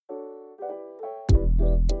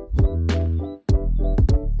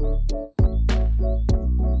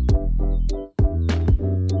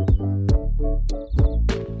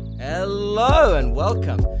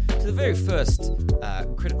first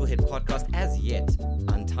Critical Hit podcast, as yet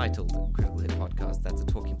Untitled Critical Hit podcast. That's a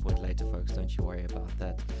talking point later, folks. Don't you worry about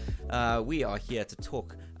that. We are here to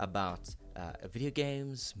talk about video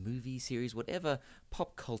games, movie series, whatever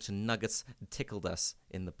pop culture nuggets tickled us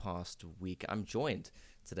in the past week. I'm joined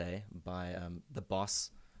today by the boss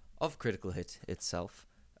of Critical Hit itself,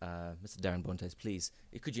 Mr. Darren Bontes. Please,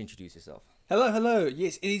 could you introduce yourself? Hello.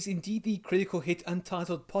 Yes, it is indeed the Critical Hit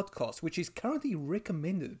Untitled podcast, which is currently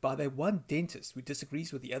recommended by that one dentist who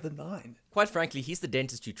disagrees with the other 9. Quite frankly, he's the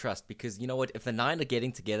dentist you trust, because you know what? If the 9 are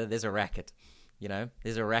getting together, there's a racket. You know,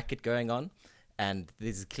 there's a racket going on, and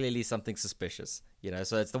there's clearly something suspicious. You know,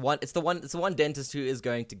 so it's the one dentist who is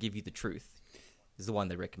going to give you the truth. Is the one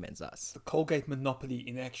that recommends us. The Colgate monopoly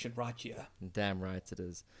in action right here. Damn right it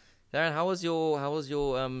is. Darren, how was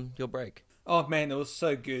your break? Oh man, it was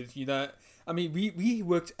so good. You know, I mean, we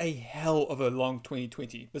worked a hell of a long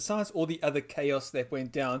 2020. Besides all the other chaos that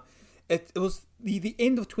went down, it was the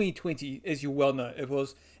end of 2020, as you well know.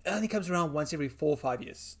 It only comes around once every 4 or 5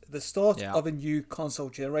 years. The start of a new console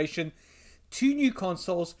generation, 2 new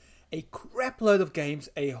consoles, a crap load of games,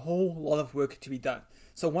 a whole lot of work to be done.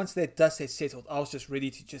 So once that dust had settled, I was just ready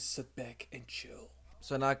to just sit back and chill.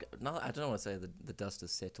 So now I don't want to say the dust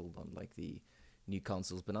has settled on like the new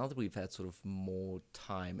consoles, but now that we've had sort of more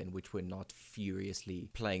time in which we're not furiously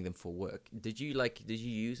playing them for work, did you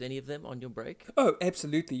use any of them on your break? Oh,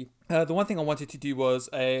 absolutely. The one thing I wanted to do was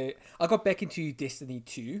I got back into Destiny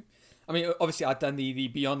 2. I mean, obviously I'd done the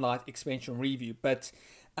Beyond Light expansion review, but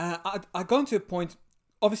I got to a point.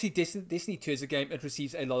 Obviously, Destiny 2 is a game, it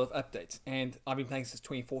receives a lot of updates, and I've been playing since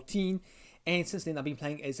 2014, and since then I've been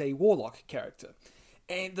playing as a Warlock character.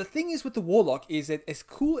 And the thing is with the Warlock is that as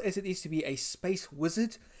cool as it is to be a space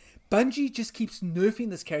wizard, Bungie just keeps nerfing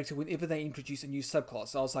this character whenever they introduce a new subclass.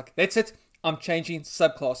 So I was like, that's it, I'm changing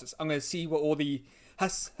subclasses. I'm going to see what all the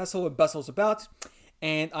hustle and bustle's about.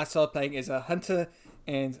 And I started playing as a hunter,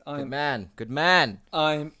 and Good man.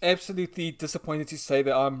 I'm absolutely disappointed to say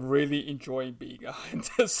that I'm really enjoying being a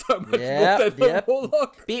hunter so much more than a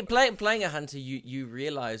warlock. Playing a hunter, you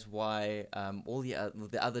realize why all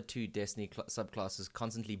the other 2 Destiny subclasses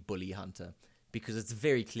constantly bully hunter, because it's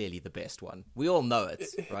very clearly the best one. We all know it,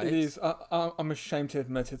 right? It is. I'm ashamed to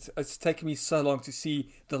admit it. It's taken me so long to see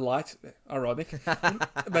the light. Ironic,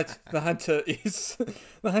 but the hunter is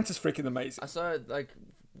freaking amazing. So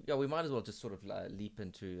we might as well just sort of leap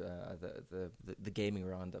into the gaming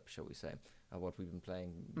roundup, shall we say, what we've been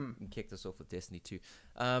playing, and kick this off with Destiny 2.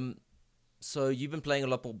 So you've been playing a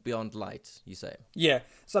lot more Beyond Light, you say? Yeah,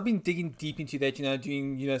 so I've been digging deep into that,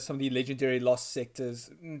 doing, some of the legendary lost sectors,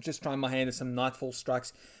 just trying my hand at some Nightfall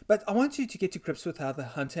strikes. But I wanted to get to grips with how the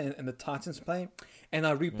Hunter and the Titans play, and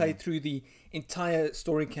I replayed through the entire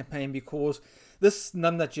story campaign because this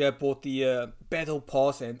numbnut bought the Battle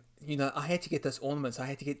Pass, and I had to get those ornaments. I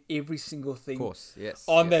had to get every single thing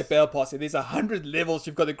that Battle Pass. And there's 100 levels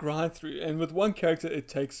you've got to grind through, and with one character, it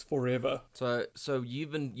takes forever. So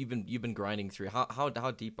you've been grinding through.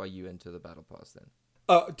 How deep are you into the Battle Pass then?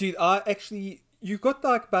 Oh, dude, you've got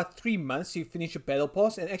like about 3 months to finish a Battle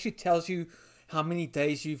Pass, and it actually tells you how many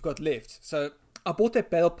days you've got left. So I bought that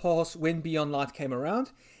Battle Pass when Beyond Light came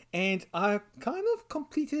around, and I kind of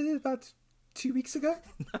completed it about 2 weeks ago.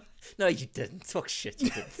 No, you didn't. Talk shit. You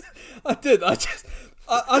didn't. I did.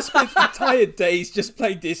 I spent entire days just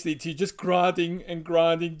playing Destiny 2, just grinding,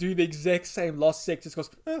 do the exact same lost sectors.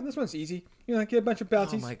 Because this one's easy. Get a bunch of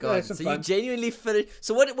bounties. Oh my god! So fun. You genuinely finished.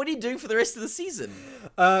 So what are you doing for the rest of the season?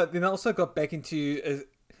 Then I also got back into.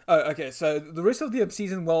 Okay. So the rest of the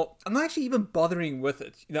season, well, I'm not actually even bothering with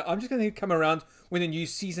it. I'm just going to come around when a new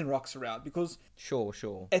season rocks around, because sure.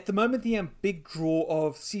 At the moment, the big draw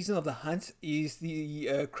of Season of the Hunt is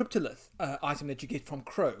the Cryptolith item that you get from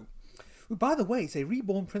Crow, who, by the way, is a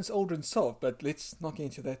reborn Prince Aldrin Sov. But let's not get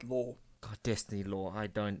into that lore. God, Destiny lore. I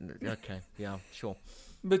don't. Okay. Yeah. Sure.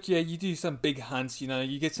 But yeah, you do some big hunts,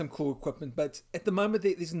 you get some cool equipment. But at the moment,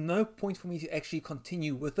 there's no point for me to actually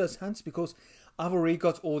continue with those hunts, because I've already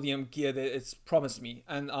got all the gear that it's promised me.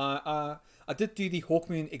 And I did do the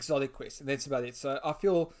Hawkmoon exotic quest, and that's about it. So I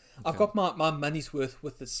feel I've got my money's worth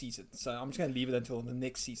with this season. So I'm just going to leave it until the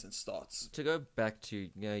next season starts. To go back to,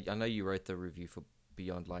 I know you wrote the review for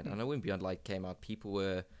Beyond Light. I know when Beyond Light came out, people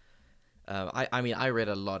were... I read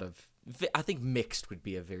a lot of... I think mixed would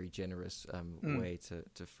be a very generous way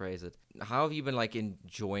to phrase it. How have you been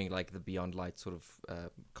enjoying the Beyond Light sort of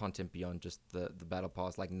content beyond just the Battle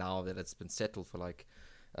Pass? Now that it's been settled for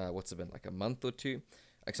what's it been, a month or two?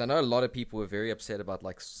 Because I know a lot of people were very upset about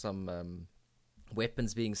some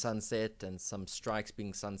weapons being sunset and some strikes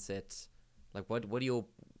being sunset. What are your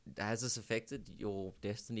has this affected your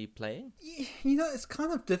Destiny playing? It's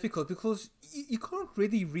kind of difficult because you can't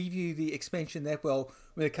really review the expansion that well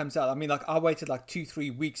when it comes out. I mean, like, I waited like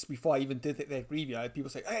 2-3 weeks before I even did that review. I had people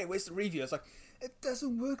say, hey, where's the review? I was like, it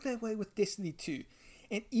doesn't work that way with Destiny 2.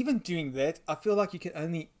 And even doing that, I feel like you can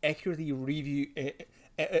only accurately review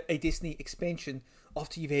a Destiny expansion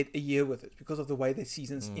after you've had a year with it because of the way that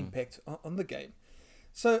seasons impact on the game.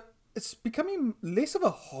 So it's becoming less of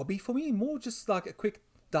a hobby for me, more just like a quick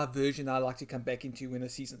diversion I like to come back into when a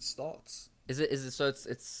season starts. Is it so?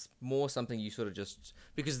 It's more something you sort of just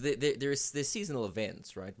because there's seasonal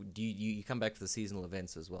events, right? Do you come back for the seasonal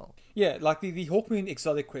events as well? Yeah, like the Hawkmoon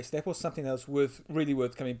Exotic Quest, that was something that was really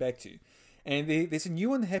worth coming back to. And there's a new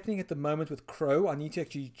one happening at the moment with Crow. I need to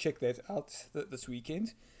actually check that out this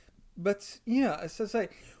weekend. But yeah, as I say,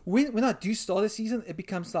 when I do start a season, it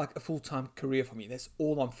becomes like a full-time career for me. That's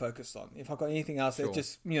all I'm focused on. If I've got anything else, that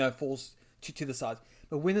just falls to the side.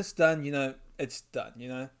 But when it's done, it's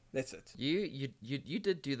done. That's it. You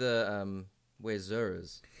did do the where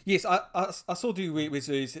Zura's. Yes, I still do where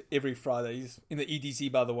Zura's every Friday. He's in the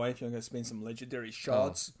EDZ, by the way, if you're going to spend some legendary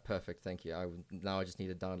shards. Oh, perfect, thank you. Now I just need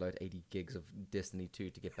to download 80 gigs of Destiny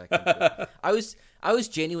 2 to get back into it. I was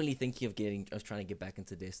genuinely thinking of trying to get back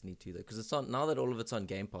into Destiny 2 though, because it's on now that all of it's on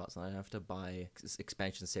Game Pass and I have to buy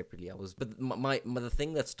expansions separately. But the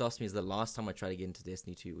thing that stops me is the last time I tried to get into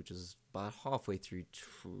Destiny 2, which was about halfway through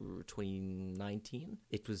 2019.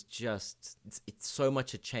 It was just it's so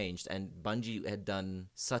much had changed, and Bungie had done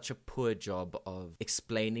such a poor job of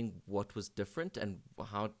explaining what was different and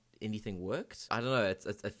how anything worked. I don't know,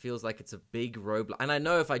 it feels like it's a big roadblock, and I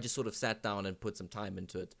know if I just sort of sat down and put some time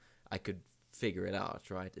into it, I could figure it out,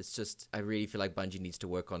 right? It's just, I really feel like Bungie needs to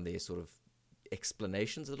work on their sort of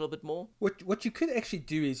explanations a little bit more. What you could actually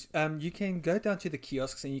do is you can go down to the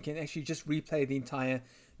kiosks and you can actually just replay the entire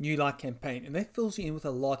New Light campaign, and that fills you in with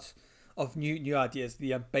a lot of new ideas,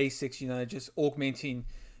 the basics, just augmenting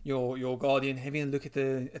your Guardian, having a look at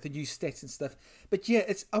the new stats and stuff. But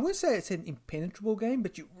yeah, I wouldn't say it's an impenetrable game,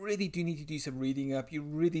 but you really do need to do some reading up. You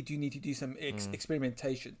really do need to do some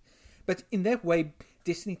experimentation. But in that way,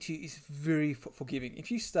 Destiny 2 is very forgiving. If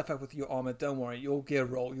you stuff up with your armor, don't worry, you'll get a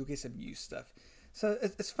roll, you'll get some new stuff. So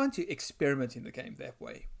it's fun to experiment in the game that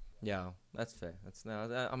way. Yeah, that's fair. I don't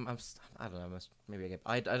know. Maybe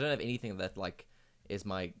I don't have anything that like is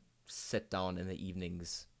my sit down in the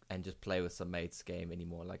evenings and just play with some mates game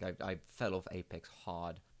anymore. Like I fell off Apex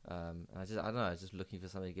hard. I don't know. I was just looking for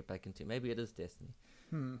something to get back into. Maybe it is Destiny.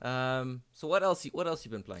 So what else you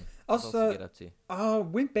been playing? What else you get up to? I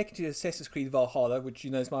went back to Assassin's Creed Valhalla, which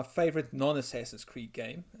is my favorite non-Assassin's Creed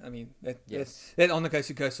game. I mean, that honor goes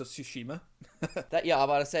to Ghost of Tsushima. I'm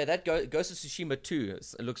about to say that Ghost of Tsushima 2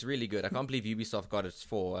 it looks really good. I can't believe Ubisoft got it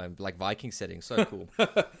for like Viking settings. So cool.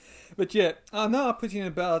 But yeah, I know I put in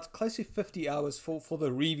about close to 50 hours for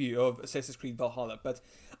the review of Assassin's Creed Valhalla, but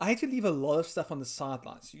I had to leave a lot of stuff on the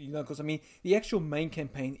sidelines, because the actual main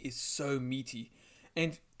campaign is so meaty.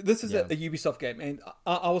 And this is a Ubisoft game, and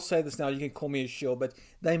I will say this now, you can call me a shill, but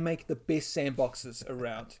they make the best sandboxes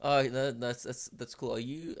around. Oh, that's cool. Are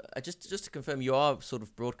you, just to confirm, you are sort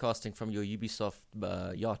of broadcasting from your Ubisoft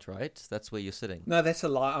yacht, right? That's where you're sitting. No, that's a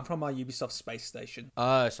lie. I'm from my Ubisoft space station.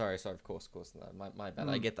 Oh, sorry, of course. No, my bad.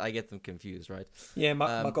 I get them confused, right? Yeah,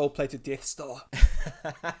 my gold-plated Death Star.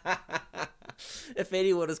 If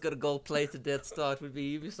anyone has got a gold-plated Death Star, it would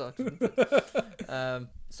be Ubisoft.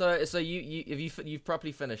 So you've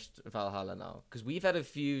properly finished Valhalla now, because we've had a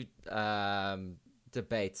few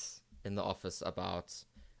debates in the office about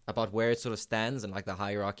where it sort of stands and like the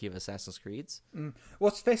hierarchy of Assassin's Creeds.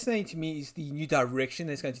 What's fascinating to me is the new direction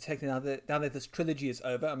it's going to take now that this trilogy is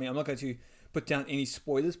over. I mean, I'm not going to put down any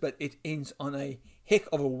spoilers, but it ends on a heck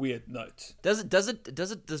of a weird note. Does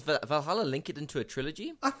Valhalla link it into a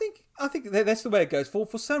trilogy? I think that's the way it goes.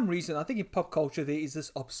 For some reason, I think in pop culture there is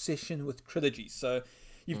this obsession with trilogies. So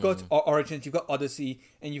you've got Origins, you've got Odyssey,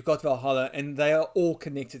 and you've got Valhalla, and they are all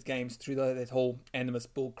connected games through that whole Animus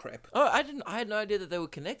bull crap. Oh, I had no idea that they were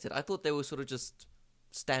connected. I thought they were sort of just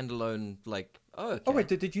standalone, like, okay. Oh wait,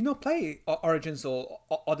 did you not play Origins or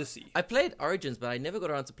Odyssey? I played Origins, but I never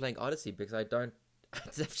got around to playing Odyssey because I've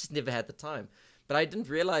just never had the time. But I didn't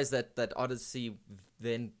realize that Odyssey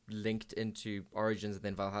then linked into Origins and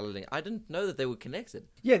then Valhalla linked. I didn't know that they were connected.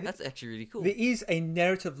 Yeah, that's actually really cool. There is a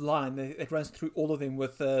narrative line that runs through all of them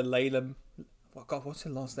with Layla. Oh God, what's her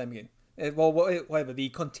last name again? Whatever, the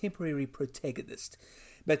contemporary protagonist.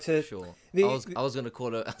 But sure, I was gonna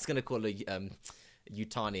call her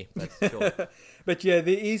Yutani, but sure. But yeah,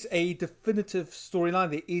 there is a definitive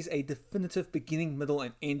storyline. There is a definitive beginning, middle,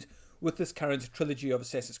 and end with this current trilogy of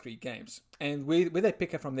Assassin's Creed games. And where they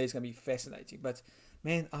pick up from there is going to be fascinating. But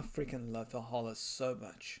Man, I freaking love Valhalla so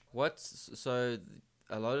much.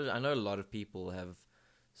 I know a lot of people have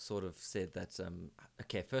sort of said that.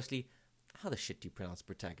 Okay, firstly, how the shit do you pronounce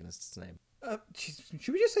protagonist's name?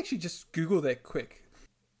 Should we just Google that quick?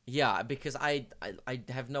 Yeah, because I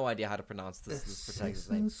have no idea how to pronounce this protagonist's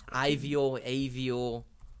name. Avior.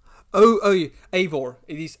 Oh, yeah. Eivor.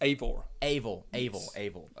 It is Eivor. Eivor.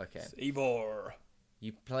 Okay. Eivor.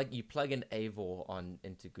 You plug in Eivor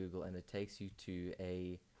into Google, and it takes you to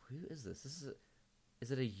a. Who is this? Is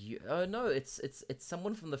it a? Oh no, it's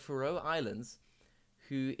someone from the Faroe Islands,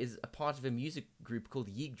 who is a part of a music group called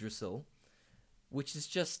Yggdrasil, which is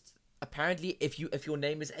just apparently if your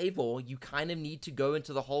name is Eivor, you kind of need to go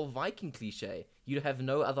into the whole Viking cliche. You have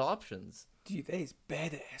no other options. Dude, that is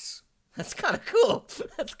badass. That's kind of cool.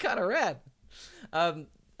 That's kind of rad.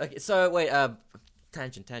 Okay, so wait.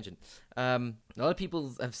 Tangent. A lot of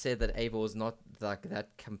people have said that Eivor is not like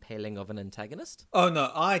that compelling of an antagonist. Oh no,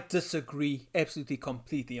 I disagree absolutely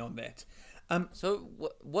completely on that. So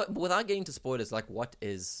what without getting to spoilers,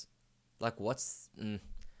 what's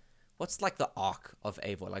like the arc of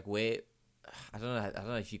Eivor? Like where I don't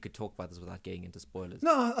know if you could talk about this without getting into spoilers.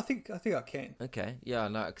 No, I think I can. Okay, yeah,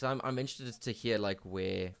 no, because I'm interested to hear like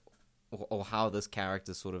where or how this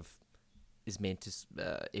character sort of is meant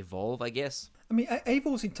to evolve, I guess. I mean,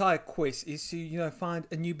 Eivor's entire quest is to find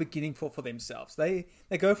a new beginning for themselves. They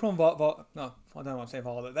go from no, I don't know what I'm saying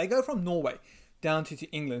Valhalla. They go from Norway down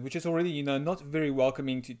to England, which is already not very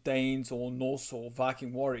welcoming to Danes or Norse or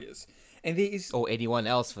Viking warriors. And there is or anyone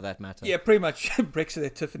else for that matter. Yeah, pretty much Brexit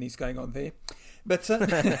at Tiffany's going on there. But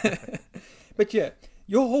but yeah,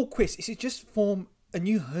 your whole quest is to just form a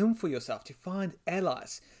new home for yourself, to find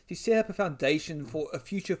allies, to set up a foundation for a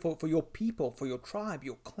future for your people, for your tribe,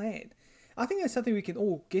 your clan. I think that's something we can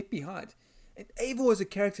all get behind. And Eivor as a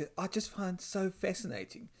character, I just find so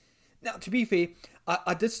fascinating. Now, to be fair,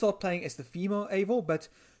 I did start playing as the female Eivor, but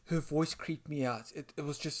her voice creeped me out. It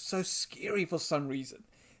was just so scary for some reason.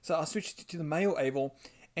 So I switched to the male Eivor,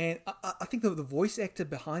 and I think the voice actor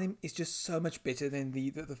behind him is just so much better than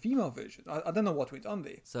the female version. I don't know what went on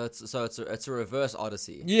there. So it's a reverse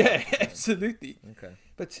Odyssey. Yeah, absolutely. Okay.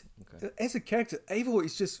 But as a character, Eivor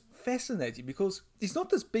is just fascinating because he's not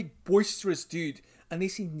this big boisterous dude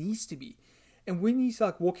unless he needs to be. And when he's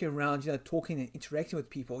like walking around, talking and interacting with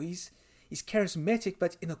people, he's charismatic,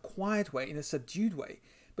 but in a quiet way, in a subdued way.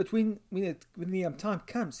 But when the time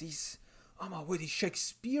comes, he's, oh my word, he's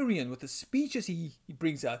Shakespearean with the speeches he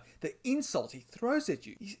brings out, the insults he throws at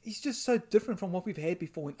you. He's just so different from what we've had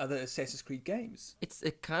before in other Assassin's Creed games.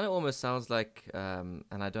 It kind of almost sounds like, and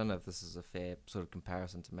I don't know if this is a fair sort of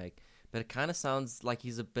comparison to make, but it kind of sounds like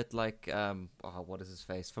he's a bit like, what is his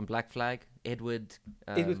face? From Black Flag? Edward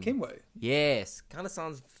Kenway. Yes. Kind of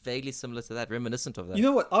sounds vaguely similar to that, reminiscent of that. You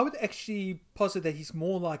know what? I would actually posit that he's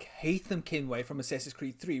more like Haytham Kenway from Assassin's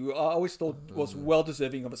Creed 3, who I always thought was well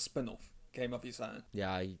deserving of a spin-off game of his own.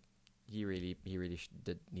 Yeah, he really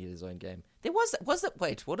did need his own game. There was that.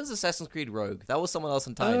 Wait, what is Assassin's Creed Rogue? That was someone else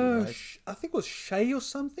entirely, right? I think it was Shay or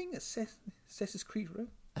something. Assassin's Creed Rogue.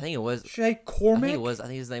 I think it was Shay Cormac. I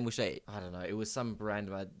think his name was Shay. I don't know. It was some brand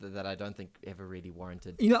that I don't think ever really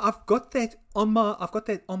warranted. I've got that on my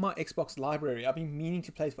Xbox library. I've been meaning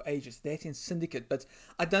to play it for ages. That in Syndicate, but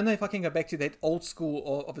I don't know if I can go back to that old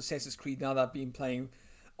school of Assassin's Creed now that I've been playing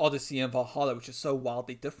Odyssey and Valhalla, which is so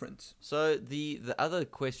wildly different. So the other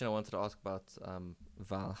question I wanted to ask about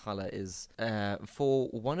Valhalla is, for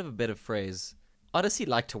want of a better phrase, Odyssey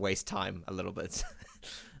liked to waste time a little bit.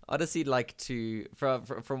 Odyssey liked to,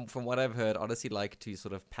 from what I've heard, Odyssey liked to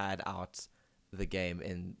sort of pad out the game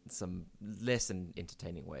in some less than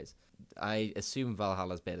entertaining ways. I assume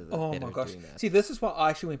Valhalla's better than Oh better my gosh. doing that. See, this is why I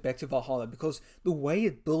actually went back to Valhalla, because the way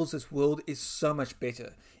it builds this world is so much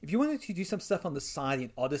better. If you wanted to do some stuff on the side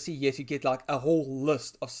in Odyssey, yes, you get like a whole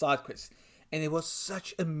list of side quests, and it was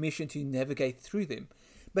such a mission to navigate through them.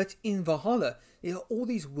 But in Valhalla, there are all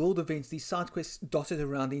these world events, these side quests dotted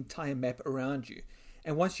around the entire map around you.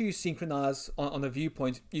 And once you synchronize on a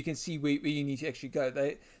viewpoint, you can see where you need to actually go.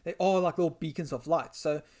 They are like little beacons of light.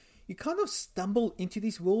 So you kind of stumble into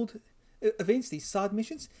these world events, these side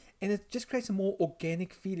missions, and it just creates a more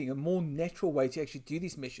organic feeling, a more natural way to actually do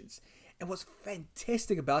these missions. And what's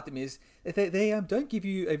fantastic about them is that they don't give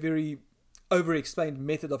you a very over-explained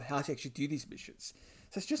method of how to actually do these missions.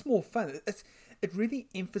 So it's just more fun. It really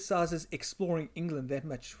emphasizes exploring England that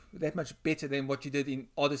much better than what you did in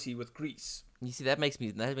Odyssey with Greece. You see, that makes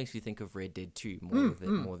me think of Red Dead 2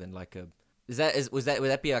 more than like a. Would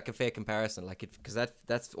that be like a fair comparison? Like because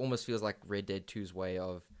that almost feels like Red Dead 2's way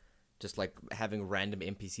of just like having random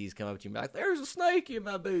NPCs come up to you and be like, "There's a snake in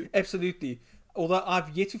my boot." Absolutely. Although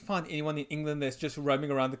I've yet to find anyone in England that's just roaming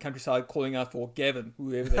around the countryside calling out for Gavin,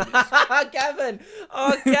 whoever that is. Gavin!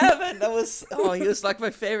 Oh, Gavin! He was like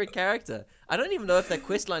my favorite character. I don't even know if that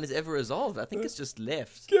quest line is ever resolved. I think it's just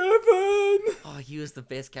left. Gavin! Oh, he was the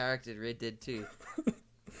best character in Red Dead 2.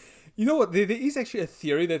 You know what? There is actually a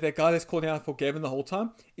theory that guy that's calling out for Gavin the whole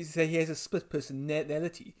time is that he has a split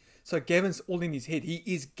personality. So Gavin's all in his head. He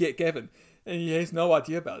is Gavin, and he has no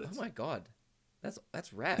idea about it. Oh my god,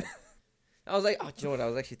 that's rad. I was like, do you know what? I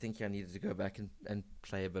was actually thinking I needed to go back and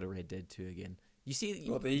play a bit of Red Dead 2 again. You see,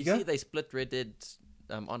 well, there you go. See they split Red Dead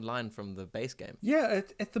online from the base game. Yeah,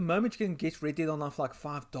 at the moment you can get Red Dead Online for like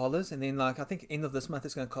 $5, and then like I think end of this month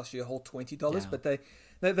it's going to cost you a whole $20. Yeah.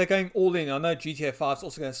 But they're going all in. I know GTA 5 is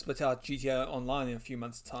also going to split out GTA Online in a few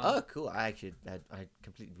months' time. Oh, cool! I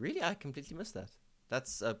completely missed that.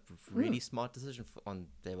 That's a really smart decision on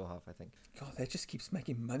their behalf, I think. God, that just keeps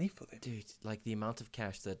making money for them. Dude, like the amount of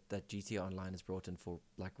cash that GTA Online has brought in for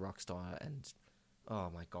like Rockstar and oh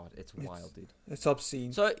my god, it's wild, dude. It's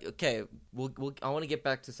obscene. So, okay, I want to get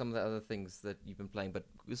back to some of the other things that you've been playing, but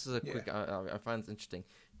this is a quick, I find it interesting.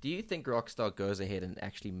 Do you think Rockstar goes ahead and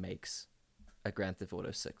actually makes a Grand Theft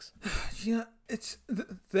Auto 6? You know,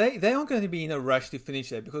 they aren't going to be in a rush to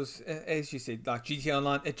finish that because, as you said, like GTA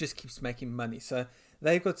Online, it just keeps making money. So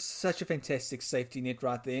they've got such a fantastic safety net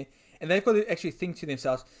right there, and they've got to actually think to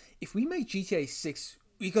themselves: if we make GTA 6,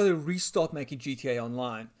 we got to restart making GTA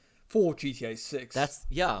Online for GTA 6.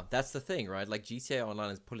 That's the thing, right? Like GTA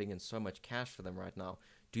Online is pulling in so much cash for them right now.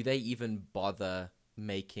 Do they even bother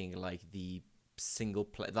making like the single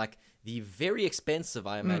play, like the very expensive,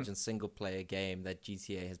 I imagine, single player game that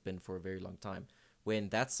GTA has been for a very long time, when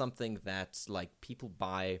that's something that like people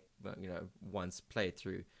buy, once, play it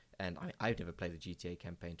through, and I've never played the GTA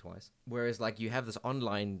campaign twice. Whereas like you have this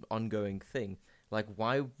online ongoing thing, like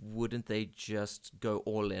why wouldn't they just go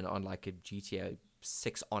all in on like a GTA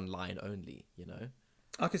 6 online only,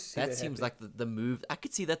 I could see that seems like the move. I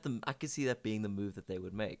could see that being the move that they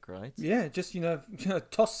would make, right? Yeah, just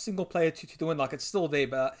toss single player to the wind. Like it's still there,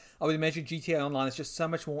 but I would imagine GTA Online is just so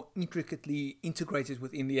much more intricately integrated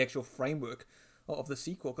within the actual framework of the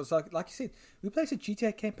sequel. Because like you said, we played the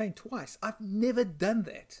GTA campaign twice. I've never done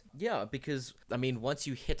that. Yeah, because I mean, once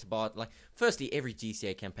you hit about like, firstly, every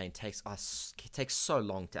GTA campaign takes so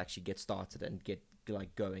long to actually get started and get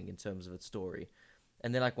like going in terms of its story.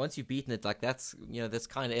 And then, like, once you've beaten it, like, that's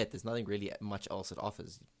kind of it. There's nothing really much else it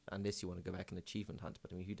offers, unless you want to go back and achievement hunt.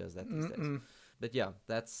 But, I mean, who does that these days? But, yeah,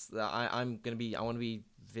 that's... I'll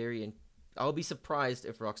be surprised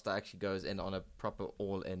if Rockstar actually goes in on a proper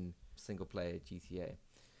all-in single-player GTA.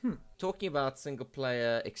 Talking about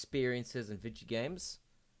single-player experiences in video games,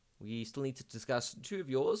 we still need to discuss two of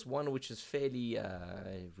yours. One, which is fairly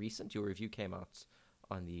recent. Your review came out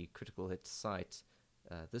on the Critical Hit site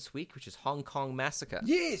this week, which is Hong Kong Massacre.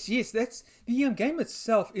 Yes, that's the game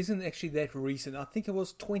itself isn't actually that recent. I think it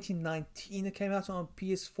was 2019 it came out on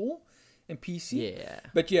PS4 and PC. Yeah.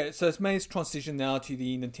 But yeah, so it's made its transition now to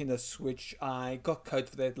the Nintendo Switch. I got code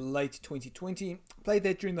for that late 2020. Played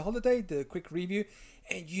that during the holiday, the quick review.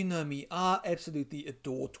 And you know me, I absolutely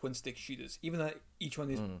adore twin stick shooters, even though each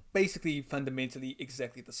one is basically fundamentally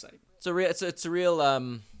exactly the same. It's a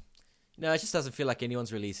real no, it just doesn't feel like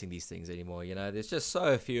anyone's releasing these things anymore. There's just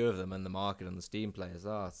so few of them in the market on the Steam players.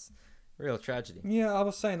 Oh, it's a real tragedy. Yeah, I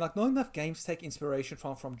was saying, like, not enough games take inspiration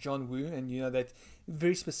from John Woo and, that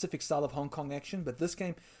very specific style of Hong Kong action. But this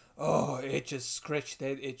game, it just scratched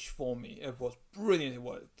that itch for me. It was brilliant at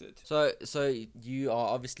what it did. So you are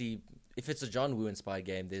obviously... If it's a John Woo inspired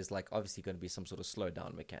game, there's like obviously going to be some sort of slow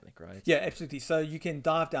down mechanic, right? Yeah, absolutely. So you can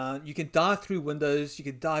dive down, you can dive through windows, you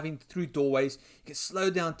can dive in through doorways, you can slow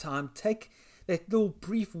down time, take that little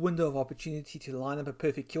brief window of opportunity to line up a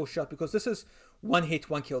perfect kill shot, because this is one hit,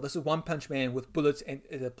 one kill. This is One Punch Man with bullets, and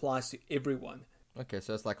it applies to everyone. Okay,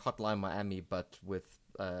 so it's like Hotline Miami, but with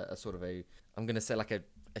a sort of I'm going to say like a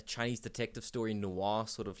Chinese detective story noir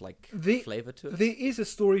sort of like flavor to it. There is a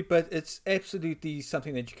story, but it's absolutely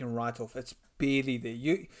something that you can write off. It's barely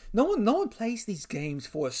there. No one plays these games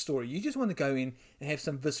for a story. You just want to go in and have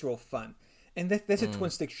some visceral fun, and that's a twin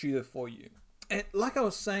stick shooter for you. And like I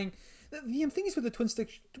was saying, the thing is with the twin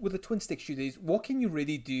stick shooter is, what can you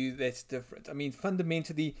really do that's different? I mean,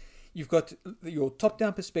 fundamentally, you've got your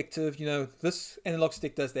top-down perspective. This analog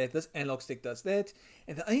stick does that, this analog stick does that.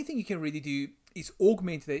 And the only thing you can really do is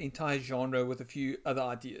augment the entire genre with a few other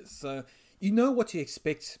ideas. So you know what to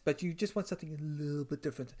expect, but you just want something a little bit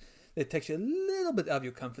different that takes you a little bit out of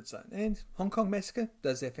your comfort zone. And Hong Kong Massacre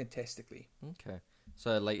does that fantastically. Okay.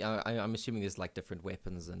 So, like, I'm assuming there's, like, different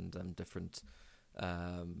weapons and different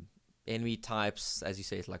enemy types, as you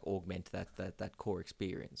say, to like augment that core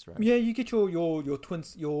experience, right? Yeah, you get your twin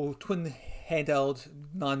handheld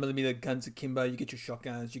 9mm guns akimbo. You get your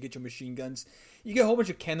shotguns. You get your machine guns. You get a whole bunch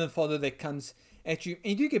of cannon fodder that comes at you,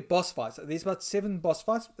 and you do get boss fights. There's about 7 boss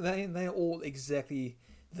fights. They're all exactly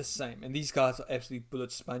the same, and these guys are absolutely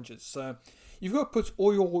bullet sponges. So you've got to put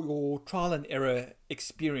all your trial and error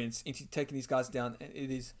experience into taking these guys down, and it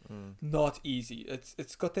is not easy.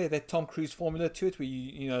 It's got that Tom Cruise formula to it, where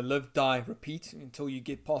you live, die, repeat until you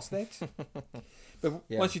get past that. But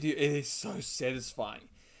once you do, it is so satisfying.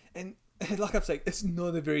 And like I'm saying, it's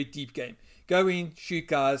not a very deep game. Go in, shoot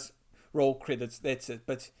guys, roll credits, that's it.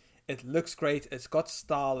 But it looks great. It's got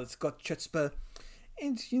style. It's got chutzpah.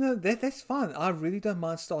 And, that's fun. I really don't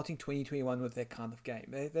mind starting 2021 with that kind of game.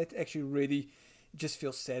 That actually really just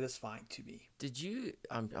feels satisfying to me. Did you...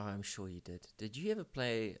 I'm sure you did. Did you ever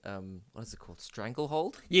play... what is it called?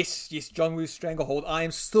 Stranglehold? Yes, John Woo's Stranglehold. I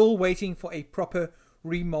am still waiting for a proper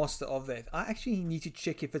remaster of that. I actually need to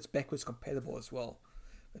check if it's backwards compatible as well.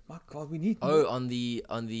 But my God, we need... Oh, on the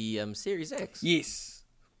Series X? Yes.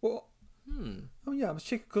 Well... Oh yeah, I must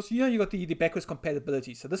check because you got the backwards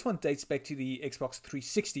compatibility. So this one dates back to the Xbox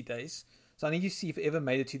 360 days. So I need to see if it ever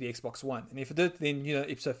made it to the Xbox One, and if it did, then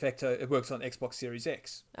ipso facto it works on Xbox Series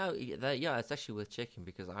X. Oh yeah, it's actually worth checking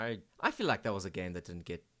because I feel like that was a game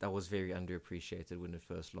that was very underappreciated when it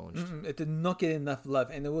first launched. It did not get enough love,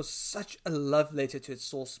 and it was such a love letter to its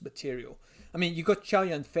source material. I mean, you got Chow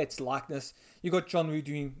Yun-Fat's likeness, you got John Woo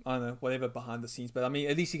doing whatever behind the scenes, but I mean,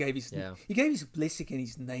 at least he gave his blessing and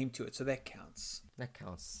his name to it, so that counts. That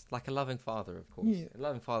counts. Like a loving father, of course. Yeah. A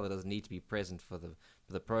loving father doesn't need to be present for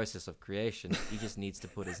the process of creation. He just needs to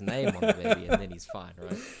put his name on the baby, and then he's fine,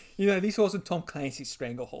 right? At least it wasn't Tom Clancy's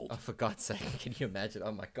Stranglehold. Oh, for God's sake, can you imagine?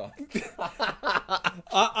 Oh my God.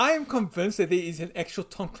 I am convinced that there is an actual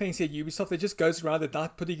Tom Clancy at Ubisoft that just goes around at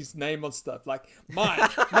night putting his name on stuff like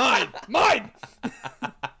mine.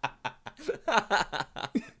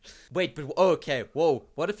 Wait, but okay, whoa!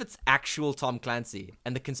 What if it's actual Tom Clancy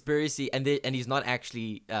and the conspiracy, and he's not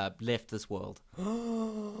actually left this world?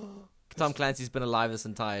 Tom Clancy's been alive this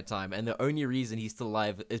entire time, and the only reason he's still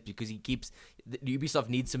alive is because Ubisoft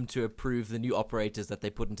needs him to approve the new operators that they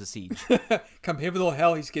put into Siege. Come heaven or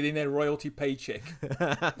hell, he's getting that royalty paycheck.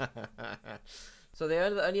 So the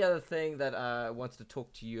only other thing that I wanted to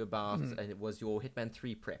talk to you about was your Hitman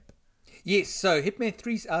 3 prep. Yes, so Hitman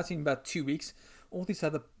 3's out in about 2 weeks. All these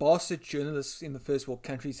other bastard journalists in the first world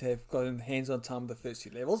countries have gotten hands on time with the first 2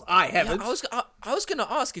 levels. I haven't. Yeah, I was going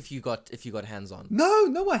to ask if you got hands on.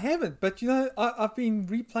 No, I haven't. But I've been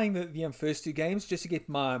replaying the first 2 games just to get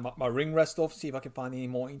my ring rust off, see if I can find any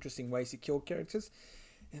more interesting ways to kill characters.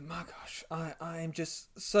 And my gosh, I am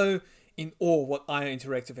just so in awe what IO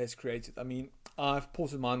Interactive has created. I mean, I've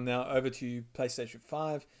ported mine now over to PlayStation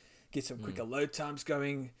 5, get some quicker load times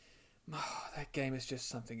going. Oh, that game is just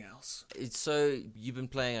something else. So you've been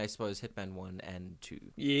playing, I suppose, Hitman 1 and 2.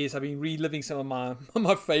 Yes, I've been reliving some of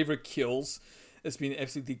my favorite kills. It's been an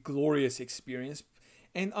absolutely glorious experience,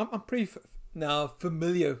 and I'm pretty now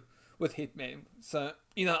familiar with Hitman. So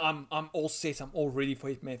I'm all set. I'm all ready for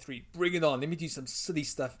Hitman 3. Bring it on. Let me do some silly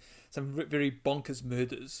stuff, some very bonkers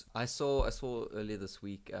murders. I saw earlier this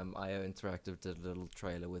week. IO Interactive did a little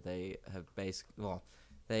trailer where they have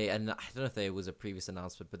and I don't know if there was a previous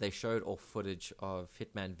announcement, but they showed off footage of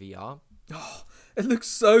Hitman VR. Oh, it looks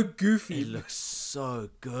so goofy. It looks so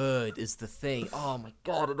good is the thing. Oh my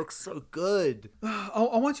God, it looks so good. I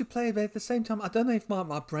want to play it, but at the same time, I don't know if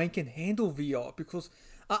my brain can handle VR because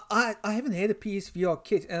I haven't had a PSVR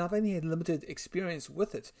kit and I've only had limited experience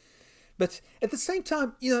with it. But at the same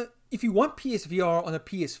time, if you want PSVR on a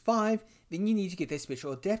PS5, then you need to get that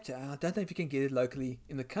special adapter. And I don't know if you can get it locally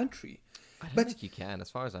in the country. I don't think you can. As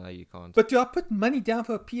far as I know, you can't. But do I put money down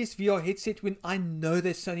for a PSVR headset when I know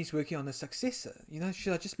that Sony's working on a successor?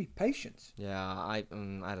 Should I just be patient? Yeah, I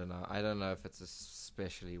don't know. I don't know if it's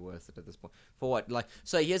especially worth it at this point. For what?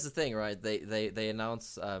 So here's the thing, right? They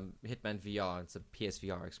announced Hitman VR. It's a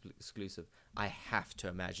PSVR exclusive. I have to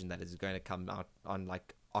imagine that it's going to come out on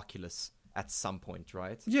Oculus at some point,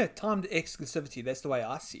 right? Yeah, timed exclusivity. That's the way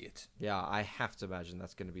I see it. Yeah, I have to imagine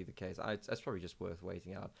that's going to be the case. That's probably just worth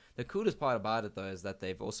waiting out. The coolest part about it, though, is that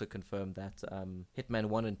they've also confirmed that Hitman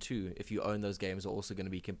 1 and 2, if you own those games, are also going to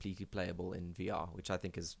be completely playable in VR, which I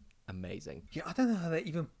think is amazing. Yeah, I don't know how they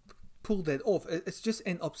even pulled that off. It's just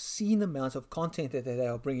an obscene amount of content that they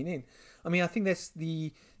are bringing in. I mean, I think there's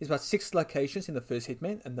about 6 locations in the first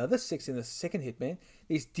Hitman, another 6 in the second Hitman.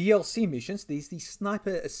 There's DLC missions, there's the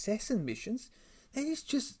sniper assassin missions. There is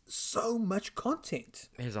just so much content.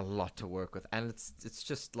 There's a lot to work with, and it's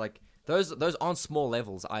just those aren't small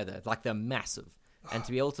levels either. They're massive, and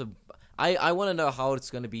to be able to, I want to know how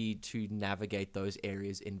it's going to be to navigate those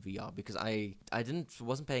areas in VR, because I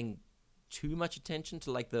wasn't paying too much attention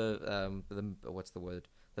to like the what's the word,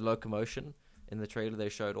 the locomotion in the trailer they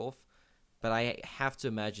showed off. But I have to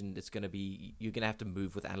imagine it's going to be, you're going to have to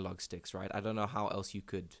move with analog sticks, right? I don't know how else you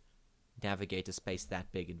could navigate a space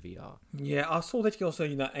that big in VR. Yeah, I saw that you also,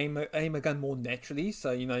 aim a gun more naturally. So,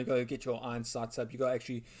 you got to get your iron sights up. You got to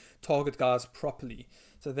actually target guys properly.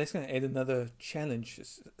 So that's going to add another challenge,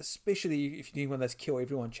 especially if you're doing one of those kill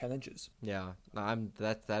everyone challenges. Yeah,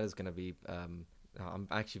 that is going to be. I'm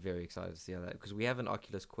actually very excited to see how that, because we have an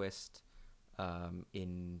Oculus Quest. One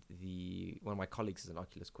of my colleagues has an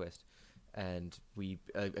Oculus Quest. And we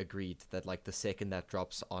agreed that like the second that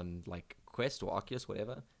drops on like Quest or Oculus,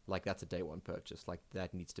 whatever, like that's a day one purchase. Like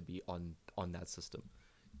that needs to be on that system.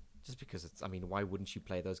 Just because why wouldn't you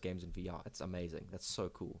play those games in VR? It's amazing. That's so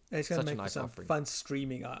cool. It's going to make nice some offering. Fun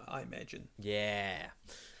streaming, I imagine. Yeah.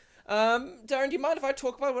 Darren, do you mind if I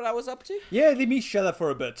talk about what I was up to? Yeah, let me shut up for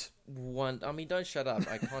a bit. Don't shut up.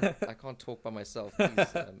 I can't talk by myself. Please,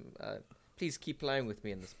 please keep playing with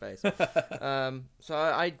me in the space. So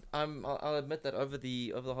I'll admit that over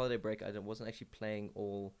the holiday break, I wasn't actually playing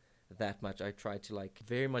all that much. I tried to like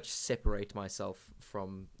very much separate myself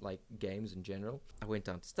from like games in general. I went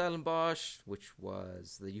down to Stellenbosch, which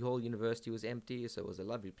was the whole university was empty, so it was a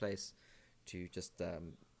lovely place to just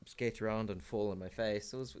skate around and fall on my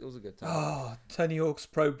face. It was a good time. Oh, Tony Hawk's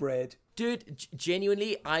Pro Bread. Dude,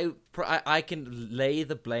 genuinely, I can lay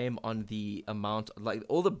the blame on the amount, like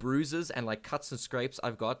all the bruises and like cuts and scrapes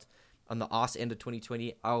I've got on the arse end of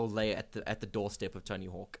 2020. I'll lay at the doorstep of Tony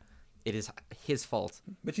Hawk. It is his fault.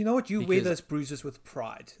 But you know what? You wear those bruises with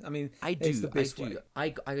pride. I do. The best way. I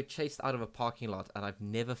got chased out of a parking lot, and I've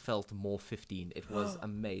never felt more 15. It was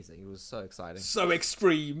amazing. It was so exciting. So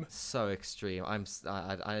extreme. So extreme. I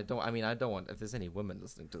don't want. If there's any women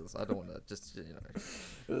listening to this, I don't want to just Ladies.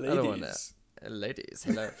 I don't want to. Ladies,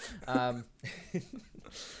 hello.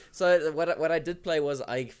 So what I did play was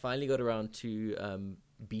I finally got around to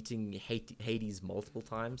beating Hades multiple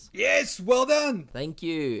times. Yes, well done. Thank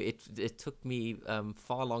you. It took me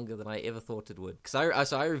far longer than I ever thought it would.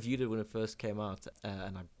 Because I reviewed it when it first came out,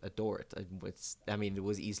 and I adore it. It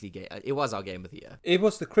was easily it was our game of the year. It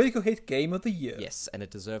was the Critical Hit Game of the Year. Yes, and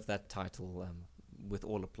it deserved that title with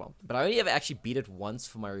all aplomb. But I only ever actually beat it once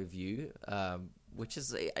for my review. Which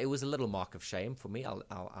it was a little mark of shame for me,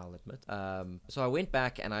 I'll admit. So I went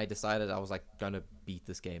back and I decided I was like gonna beat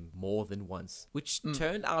this game more than once, which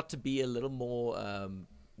turned out to be a little more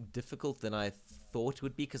difficult than I thought it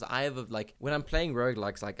would be, because I have when I'm playing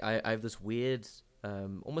roguelikes, like I have this weird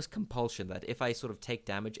almost compulsion that if I sort of take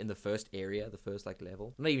damage in the first area, the first like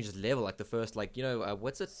level, not even just level, like the first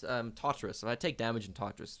what's it, Tartarus. If I take damage in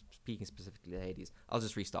Tartarus, speaking specifically of Hades, I'll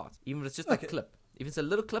just restart, even if it's just a clip. If it's a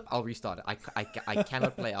little clip, I'll restart it. I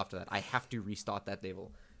cannot play after that. I have to restart that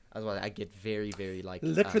level. Otherwise, I get very, very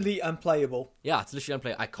literally unplayable. Yeah, it's literally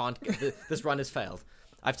unplayable. I can't. This run has failed.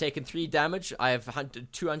 I've taken 3 damage. I have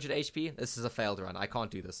 200 HP. This is a failed run. I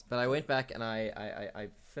can't do this. But I went back and I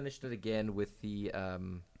finished it again with the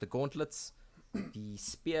gauntlets, the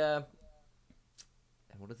spear.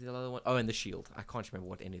 What is the other one? Oh, and the shield. I can't remember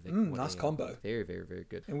what anything. Nice combo. Very, very, very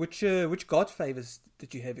good. And which god favors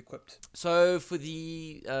did you have equipped? So for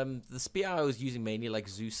the spear, I was using mainly like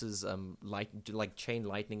Zeus's chain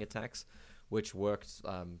lightning attacks, which worked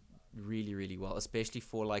really, really well, especially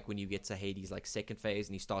for like when you get to Hades like second phase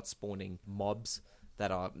and you start spawning mobs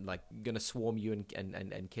that are like gonna swarm you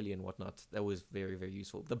and kill you and whatnot. That was very, very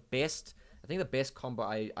useful. I think the best combo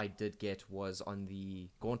I did get was on the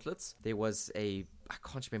gauntlets. There was I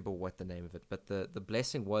can't remember what the name of it, but the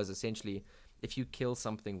blessing was essentially if you kill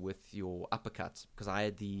something with your uppercut, because I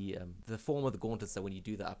had the form of the gauntlets that when you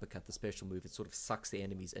do the uppercut, the special move, it sort of sucks the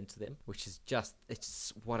enemies into them, which is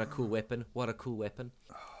it's what a cool weapon. What a cool weapon.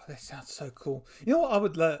 Oh, that sounds so cool. You know what I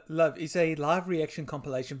would love is a live reaction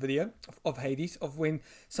compilation video of Hades, of when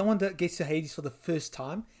someone that gets to Hades for the first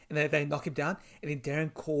time and they knock him down, and then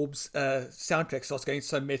Darren Korb's soundtrack starts going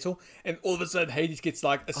so metal, and all of a sudden Hades gets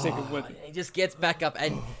like a second win. He just gets back up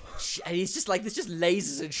and he's just like, there's just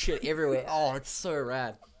lasers and shit everywhere. Oh, it's so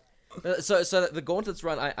rad. So the gauntlets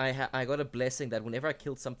run, I got a blessing that whenever I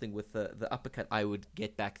killed something with the uppercut, I would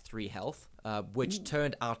get back 3 health, which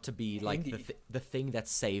turned out to be like the thing that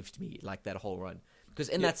saved me like that whole run. Because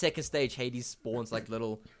in that second stage, Hades spawns like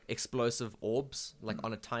little explosive orbs like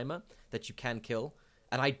on a timer that you can kill.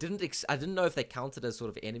 And I didn't know if they counted as sort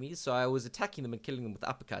of enemies, so I was attacking them and killing them with the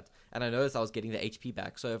uppercut. And I noticed I was getting the HP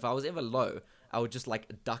back. So if I was ever low, I would just like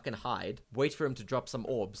duck and hide, wait for him to drop some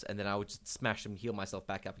orbs, and then I would just smash him, heal myself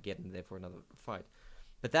back up again, and there for another fight.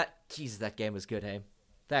 But that game was good, hey?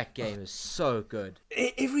 That game is so good.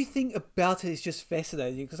 Everything about it is just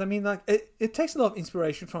fascinating because I mean, like it takes a lot of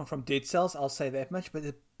inspiration from Dead Cells. I'll say that much, but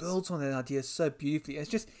it builds on that idea so beautifully. It's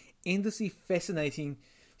just endlessly fascinating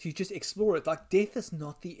to just explore it. Like death is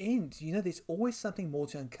not the end. You know, there's always something more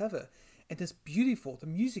to uncover, and it's beautiful. The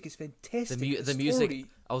music is fantastic. The music.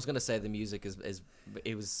 I was gonna say the music is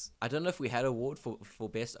it was. I don't know if we had an award for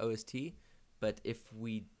best OST, but if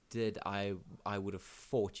we did, I would have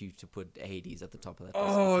fought you to put Hades at the top of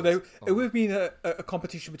that. It would have been a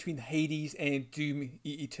competition between Hades and Doom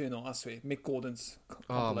Eternal. I swear, Mick Gordon's.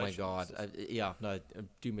 Oh my god!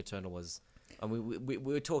 Doom Eternal was. And we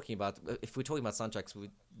were talking about, if we're talking about soundtracks,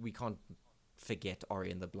 we can't forget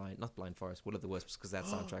Ori and the Blind Forest, Will of the Wisps, because that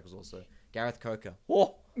soundtrack was also Gareth Coker.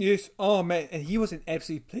 Oh yes, oh man, and he was an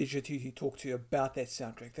absolute pleasure to talk to about that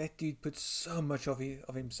soundtrack. That dude put so much of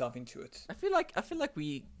himself into it. I feel like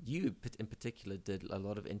you in particular did a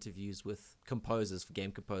lot of interviews with composers, for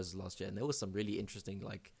game composers last year, and there was some really interesting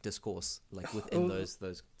like discourse like within those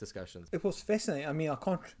discussions. It was fascinating. I mean, I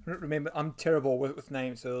can't remember. I'm terrible with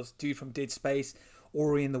names. So there was dude from Dead Space,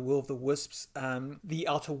 Ori and the Will of the Wisps, The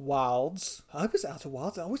Outer Wilds. I hope it's Outer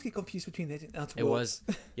Wilds. I always get confused between that and Outer Wilds.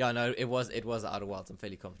 It was Outer Wilds. I'm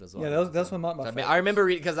fairly confident as well. Yeah, that's one of my favorites. I remember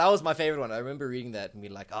reading, because that was my favorite one. I remember reading that and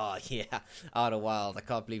being like, oh yeah, Outer Wilds. I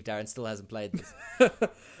can't believe Darren still hasn't played this.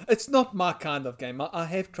 It's not my kind of game. I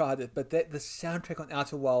have tried it, but the soundtrack on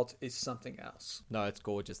Outer Wilds is something else. No, it's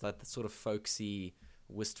gorgeous. That sort of folksy,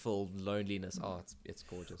 wistful loneliness. Oh, it's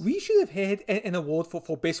gorgeous. We should have had an award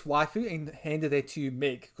for best waifu and handed that to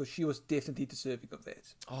Meg, because she was definitely deserving of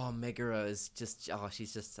that. Oh, Megara is just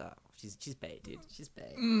she's bae, dude. She's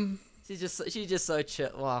bae. She's just so chill.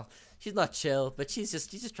 Well, she's not chill, but she's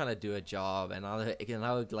just trying to do a job, and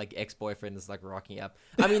our like ex-boyfriend is like rocking up.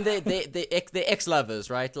 I mean, they're ex-lovers,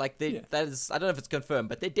 right? Like that is, I don't know if it's confirmed,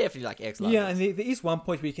 but they're definitely like ex-lovers. Yeah, and there is one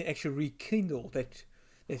point where you can actually rekindle that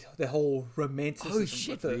the whole romanticism. Oh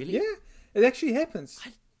shit! Really? Yeah, it actually happens.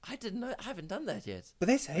 I didn't know. I haven't done that yet. But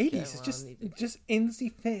that's Hades. Okay, it's just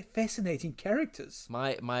endlessly fascinating characters.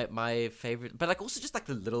 My favorite, but like also just like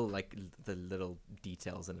the little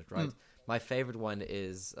details in it, right? My favorite one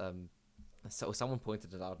is so someone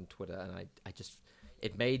pointed it out on Twitter, and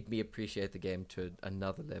it made me appreciate the game to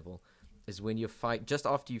another level. Is when you fight just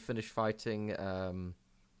after you finish fighting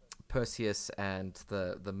Perseus and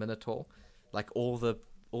the Minotaur, like all the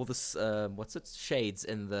shades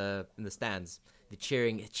in the stands. They're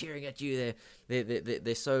cheering at you.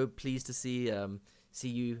 They're so pleased to see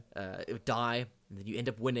you die, and then you end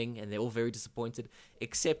up winning, and they're all very disappointed.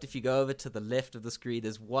 Except if you go over to the left of the screen,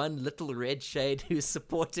 there's one little red shade who's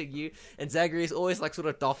supporting you, and Zagreus always like sort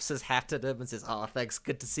of doffs his hat at him and says, "Oh, thanks,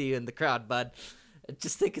 good to see you in the crowd, bud." I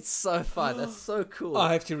just think it's so fun. That's so cool.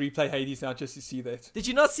 I have to replay Hades now just to see that. Did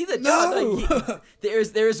you not see that? No. There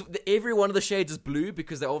is every one of the shades is blue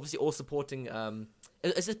because they're obviously all supporting.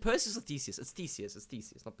 Is it Perseus or Theseus? It's Theseus,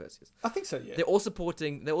 not Perseus. I think so. Yeah. They're all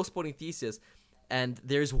supporting Theseus, and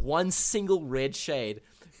there's one single red shade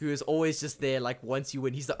who is always just there. Like once you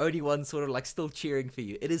win, he's the only one sort of like still cheering for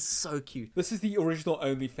you. It is so cute. This is the original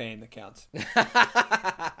OnlyFan account.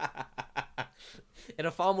 In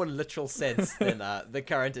a far more literal sense than the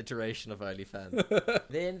current iteration of OnlyFans.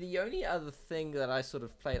 Then the only other thing that I sort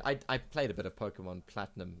of played, I played a bit of Pokemon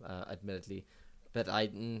Platinum, admittedly, but I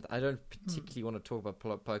don't particularly want to talk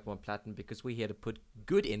about Pokemon Platinum because we're here to put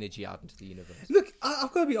good energy out into the universe. Look,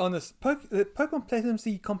 I've got to be honest. Pokemon Platinum's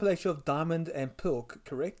the compilation of Diamond and Pearl,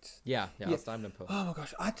 correct? Yeah, it's Diamond and Pearl. Oh my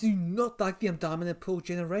gosh, I do not like the Diamond and Pearl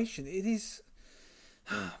generation. It is,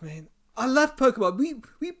 man. I love Pokemon.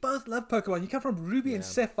 We both love Pokemon. You come from Ruby and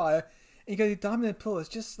Sapphire, and you go to Diamond and Pearl. It's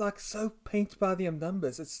just like so painted by the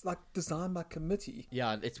numbers. It's like designed by committee.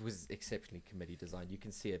 Yeah, it was exceptionally committee designed. You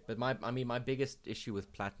can see it. But my biggest issue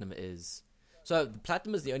with Platinum is, so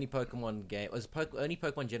Platinum is the only Pokemon game, only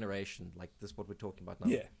Pokemon generation, like this is what we're talking about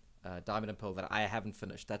now. Yeah. Diamond and Pearl that I haven't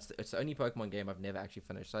finished. It's the only Pokemon game I've never actually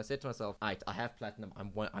finished. So I said to myself, I have Platinum.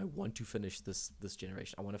 I want to finish this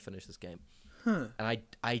generation. I want to finish this game. And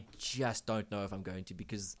I just don't know if I'm going to,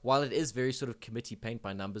 because while it is very sort of committee paint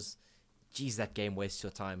by numbers, geez, that game wastes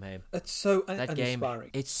your time, hey? It's so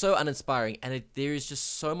uninspiring. It's so uninspiring, and there is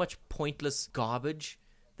just so much pointless garbage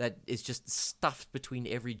that is just stuffed between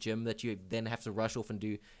every gym that you then have to rush off and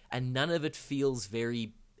do, and none of it feels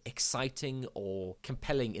very exciting or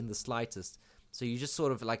compelling in the slightest. So you're just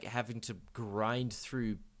sort of like having to grind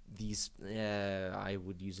through these, I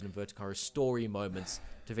would use an inverted commas, story moments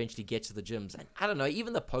to eventually get to the gyms. And I don't know,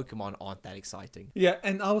 even the Pokemon aren't that exciting. Yeah,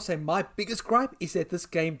 and I will say my biggest gripe is that this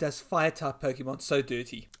game does Fire-type Pokemon so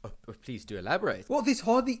dirty. Oh, please do elaborate. Well, there's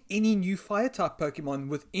hardly any new Fire-type Pokemon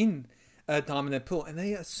within Diamond and Pearl, and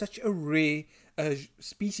they are such a rare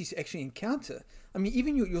species to actually encounter. I mean,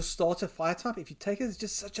 even your starter fire type, if you take it, it's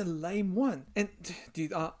just such a lame one. And,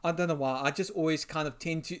 dude, I don't know why. I just always kind of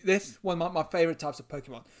tend to... That's one of my favorite types of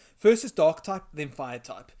Pokemon. First is Dark type, then Fire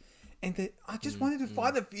type. And I just wanted to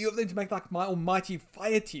find a few of them to make like my almighty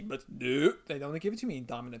fire team, but nope, they don't want to give it to me in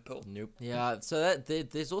Diamond and Pearl. Nope. Yeah, so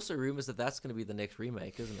there's also rumors that that's going to be the next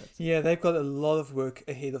remake, isn't it? Yeah, they've got a lot of work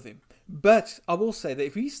ahead of them. But I will say that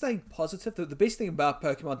if we stay positive, the best thing about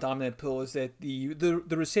Pokemon Diamond and Pearl is that the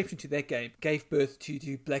reception to that game gave birth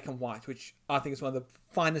to Black and White, which I think is one of the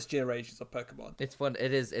finest generations of Pokemon. It's fun.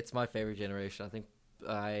 It is. It's my favorite generation. I think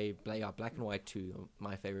Black and White 2 are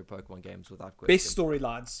my favorite Pokemon games without question. Best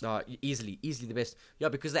storylines. No, easily the best. Yeah,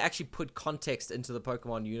 because they actually put context into the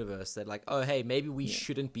Pokemon universe. They're like, oh, hey, maybe we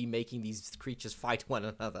shouldn't be making these creatures fight one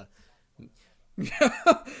another.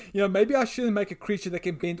 Maybe I shouldn't make a creature that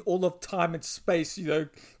can bend all of time and space.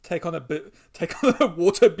 Take on a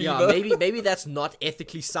water beaver. Yeah, maybe that's not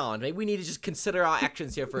ethically sound. Maybe we need to just consider our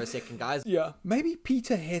actions here for a second, guys. Yeah, maybe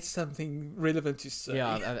Peter had something relevant to say.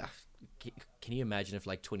 Yeah. Can you imagine if,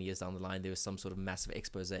 like, 20 years down the line, there was some sort of massive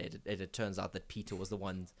expose, and it turns out that Peter was the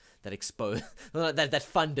one that exposed, that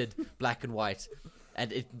funded Black and White,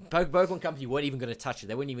 and Pokemon Company weren't even going to touch it.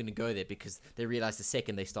 They weren't even going to go there because they realized the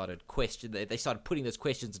second they started putting those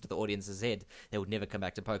questions into the audience's head, they would never come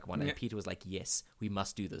back to Pokemon. And Peter was like, "Yes, we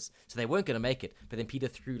must do this." So they weren't going to make it. But then Peter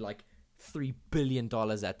threw like $3 billion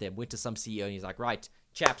at them. Went to some CEO and he's like, "Right,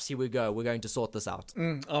 chaps, here we go. We're going to sort this out."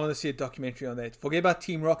 I want to see a documentary on that. Forget about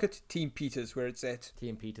Team Rocket. Team Peter's where it's at.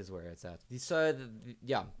 Team Peter's where it's at. So,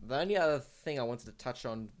 the only other thing I wanted to touch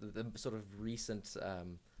on, the sort of recent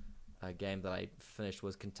game that I finished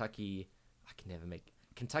was Kentucky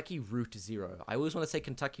Route Zero. I always want to say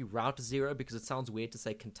Kentucky Route Zero because it sounds weird to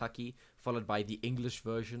say Kentucky followed by the English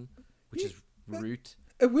version, which is Route.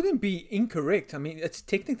 It wouldn't be incorrect. I mean, it's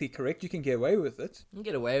technically correct. You can get away with it. You can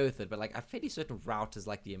get away with it, but like I'm fairly certain route is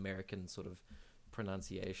like the American sort of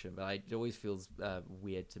pronunciation, but it always feels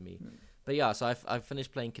weird to me. But yeah, so I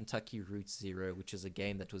finished playing Kentucky Route Zero, which is a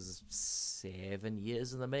game that was 7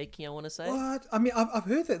 years in the making, I want to say. What? I mean, I've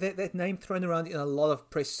heard that name thrown around in a lot of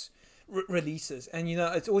press releases, and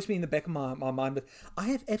it's always been in the back of my mind, but I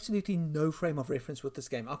have absolutely no frame of reference with this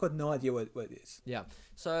game. I've got no idea what it is. Yeah,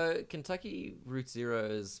 so Kentucky Route Zero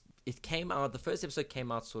the first episode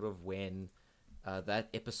came out sort of when that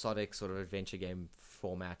episodic sort of adventure game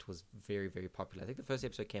format was very, very popular. I think the first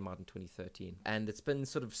episode came out in 2013, and it's been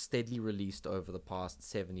sort of steadily released over the past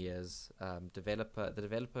 7 years. The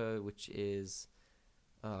developer, which is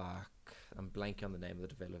I'm blanking on the name of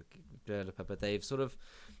the developer, but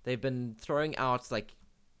they've been throwing out like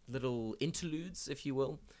little interludes, if you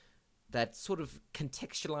will, that sort of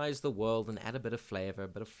contextualize the world and add a bit of flavor, a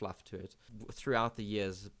bit of fluff to it throughout the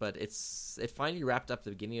years. But it finally wrapped up at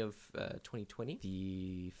the beginning of 2020,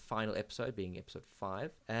 the final episode being episode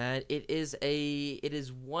 5, and it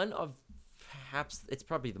is one of perhaps it's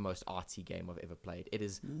probably the most artsy game I've ever played. It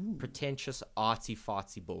is pretentious,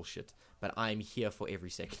 artsy-fartsy bullshit, but I'm here for every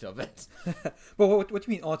second of it. Well, what do you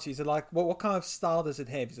mean artsy? Is it like, what kind of style does it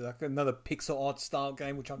have? Is it like another pixel art style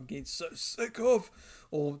game, which I'm getting so sick of?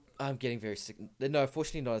 Or I'm getting very sick. No,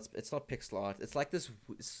 fortunately not. It's not pixel art. It's like this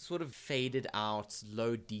sort of faded out,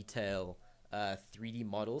 low detail 3D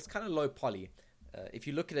models, kind of low poly. If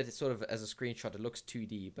you look at it sort of as a screenshot, it looks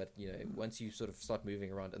 2D, but once you sort of start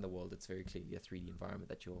moving around in the world, it's very clearly a 3D environment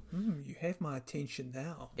that you're. You have my attention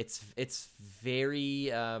now. It's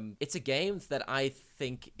very. It's a game that I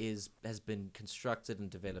think has been constructed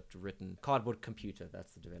and written. Cardboard Computer,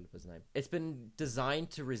 that's the developer's name. It's been designed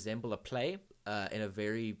to resemble a play in a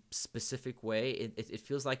very specific way. It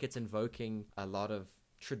feels like it's invoking a lot of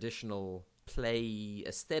traditional play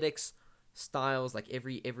aesthetics, styles. Like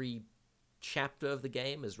every chapter of the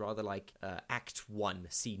game is rather like Act 1,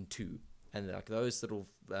 Scene 2, and like those little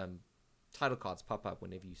title cards pop up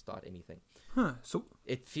whenever you start anything. So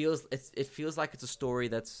it feels like it's a story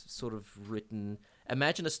that's sort of written.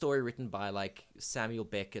 Imagine a story written by like Samuel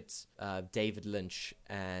Beckett, David Lynch,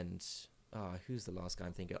 and who's the last guy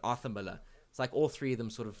I'm thinking? Arthur Miller. It's like all three of them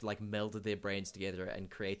sort of like melded their brains together and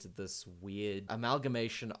created this weird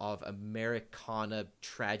amalgamation of Americana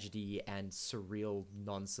tragedy and surreal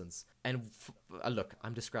nonsense. And look,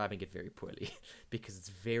 I'm describing it very poorly because it's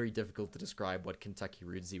very difficult to describe what Kentucky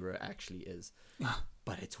Route Zero actually is.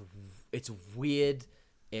 But it's weird.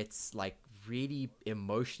 It's like really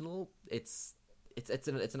emotional. it's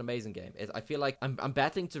an amazing game. I feel like I'm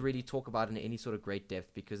battling to really talk about it in any sort of great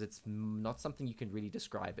depth because it's not something you can really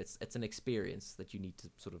describe. It's an experience that you need to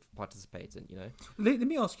sort of participate in, you know. Let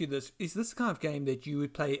me ask you this: is this the kind of game that you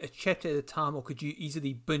would play a chapter at a time, or could you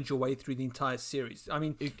easily binge your way through the entire series? I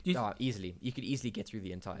mean, easily. You could easily get through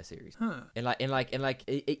the entire series. Huh. In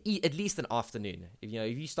at least an afternoon. If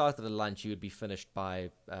you started at lunch, you would be finished by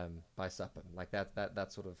supper. Like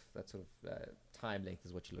that sort of time length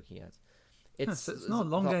is what you're looking at. It's not a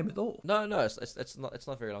long game at all. No, it's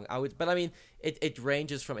not very long. But I mean, it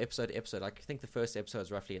ranges from episode to episode. Like, I think the first episode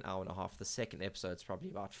is roughly an hour and a half. The second episode is probably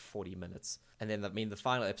about 40 minutes, and then the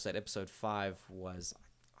final episode 5 was,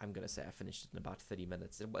 I'm gonna say I finished it in about 30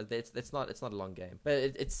 minutes. It's not a long game, but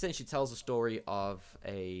it essentially tells a story of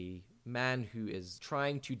a man who is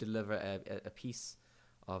trying to deliver a piece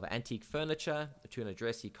of antique furniture to an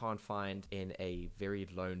address he can't find in a very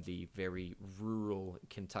lonely, very rural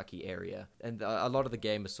Kentucky area. And a lot of the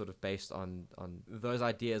game is sort of based on those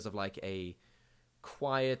ideas of like a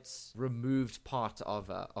quiet, removed part of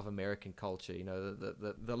American culture. You know,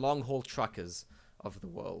 the long haul truckers of the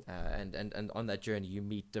world. And on that journey, you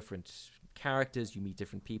meet different characters, you meet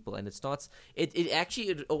different people, and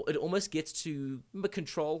it almost gets to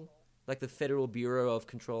Control, like the Federal Bureau of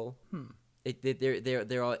Control.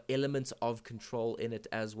 There are elements of control in it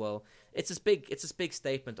as well. It's this big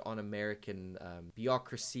statement on American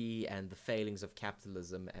bureaucracy and the failings of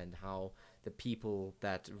capitalism, and how the people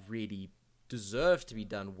that really deserve to be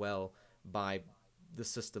done well by the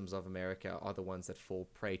systems of America are the ones that fall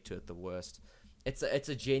prey to it the worst. It's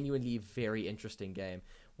a genuinely very interesting game.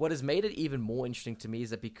 What has made it even more interesting to me is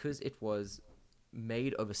that because it was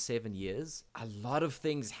made over 7 years, a lot of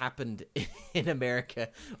things happened in America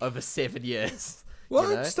over 7 years. What?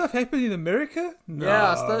 You know? Stuff happened in America? No.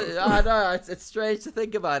 Yeah, I know. It's strange to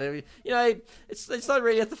think about it. I mean, you know, it's not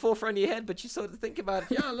really at the forefront of your head, but you sort of think about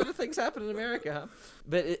it. Yeah, a lot of things happen in America, huh?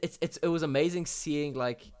 But it was amazing seeing,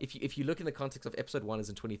 like, if you look in the context of episode 1 is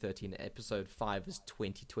in 2013, episode 5 is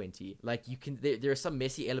 2020. Like, there are some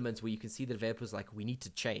messy elements where you can see the developers like, we need to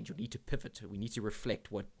change, we need to pivot, we need to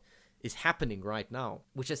reflect what is happening right now,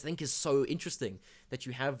 which I think is so interesting, that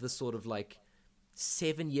you have this sort of like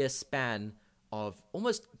 7-year span of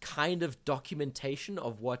almost kind of documentation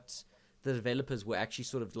of what the developers were actually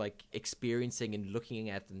sort of like experiencing and looking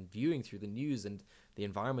at and viewing through the news and the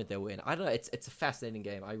environment they were in. I don't know, it's a fascinating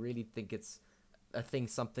game. I really think it's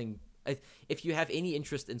something. If you have any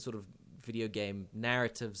interest in sort of video game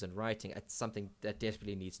narratives and writing, it's something that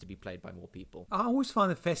desperately needs to be played by more people. I always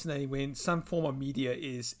find it fascinating when some form of media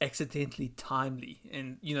is accidentally timely,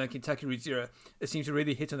 and you know, Kentucky Route Zero, it seems to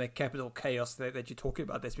really hit on that capital chaos that you're talking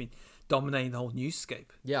about that's been dominating the whole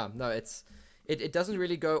newscape. Yeah, no, it doesn't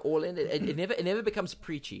really go all in. It never becomes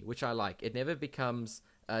preachy, which I like. It never becomes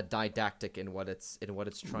didactic in what it's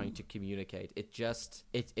trying to communicate.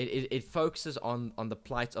 It focuses on the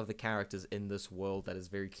plight of the characters in this world that is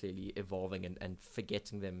very clearly evolving and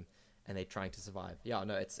forgetting them, and they're trying to survive. Yeah,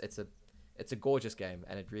 no, it's a gorgeous game,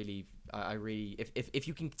 and it really, I really, if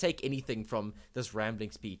you can take anything from this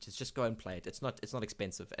rambling speech, it's just go and play it. It's not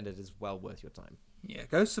expensive, and it is well worth your time. Yeah,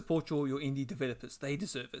 go support your indie developers. They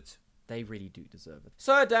deserve it. They really do deserve it.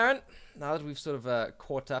 So, Darren, now that we've sort of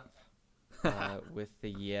caught up with the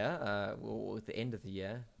year, or with the end of the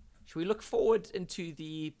year, should we look forward into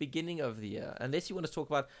the beginning of the year? Unless you want to talk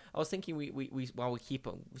about, I was thinking we while we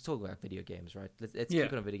talk about video games, right? Let's keep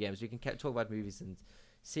it on video games. We can talk about movies and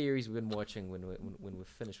series we've been watching when we're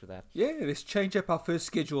finished with that. Yeah, let's change up our first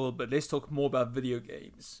schedule, but let's talk more about video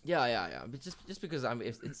games. Yeah. But just because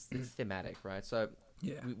it's thematic, right? So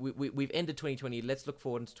yeah, we've ended 2020. Let's look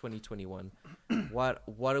forward into 2021. What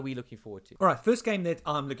are we looking forward to? All right, first game that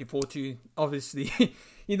I'm looking forward to, obviously,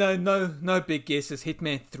 you know, no big guesses.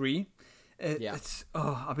 Hitman 3.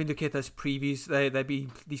 I've been looking at those previews.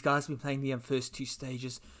 These guys have been playing the first 2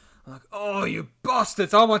 stages. I'm like, oh, you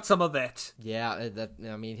bastards! I want some of that. Yeah,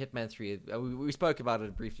 Hitman 3. We spoke about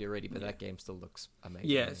it briefly already, but that game still looks amazing.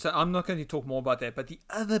 Yeah, so I'm not going to talk more about that. But the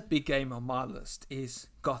other big game on my list is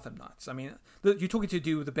Gotham Knights. I mean, you're talking to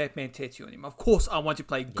do with the Batman tattoo on him. Of course, I want to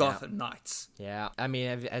play Gotham Knights. Yeah, I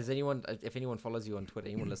mean, if anyone follows you on Twitter,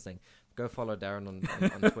 anyone listening, go follow Darren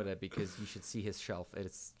on Twitter, because you should see his shelf.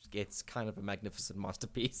 It's kind of a magnificent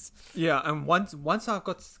masterpiece. Yeah, and once I've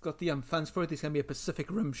got the funds for it, there's going to be a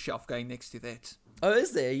Pacific Rim shelf going next to that. Oh,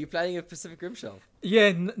 is there? Are you planning a Pacific Rim shelf?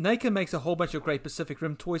 Yeah, Naka makes a whole bunch of great Pacific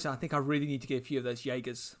Rim toys. I think I really need to get a few of those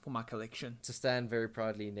Jaegers for my collection. To stand very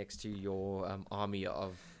proudly next to your army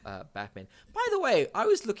of Batman. By the way, I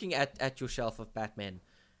was looking at your shelf of Batman,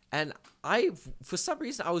 and for some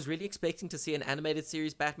reason, I was really expecting to see an animated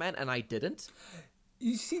series Batman, and I didn't.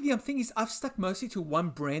 You see, the thing is, I've stuck mostly to one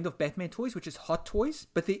brand of Batman toys, which is Hot Toys.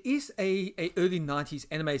 But there is a early 90s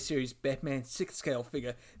animated series Batman 6th scale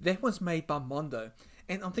figure. That was made by Mondo.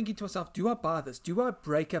 And I'm thinking to myself, do I buy this? Do I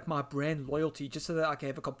break up my brand loyalty just so that I can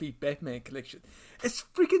have a complete Batman collection? It's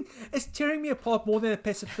tearing me apart more than a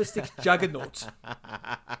pacifistic juggernaut.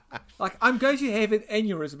 Like, I'm going to have an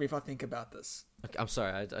aneurysm if I think about this. Okay, I'm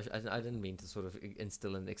sorry, I didn't mean to sort of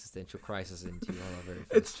instill an existential crisis into you on our very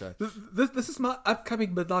first show. This is my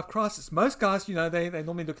upcoming midlife crisis. Most guys, they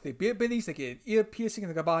normally look at their beer bellies, they get an ear piercing, and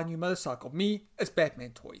they go buy a new motorcycle. Me, it's Batman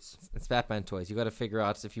toys. It's Batman toys. You got to figure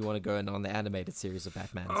out if you want to go in on the animated series of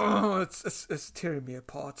Batman. Oh, it's tearing me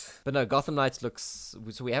apart. But no, Gotham Knights looks.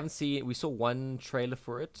 So we saw one trailer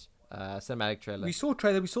for it. Cinematic trailer. We saw a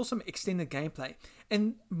trailer, we saw some extended gameplay.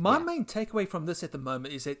 And my main takeaway from this at the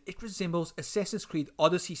moment is that it resembles Assassin's Creed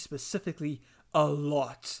Odyssey specifically a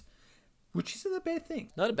lot. Which isn't a bad thing.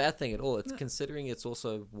 Not a bad thing at all. It's considering it's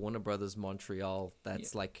also Warner Brothers Montreal.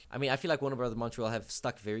 That's like, I mean, I feel like Warner Brothers Montreal have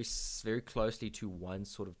stuck very, very closely to one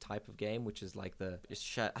sort of type of game, which is like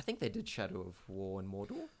I think they did Shadow of War and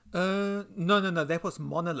Mordor. No, that was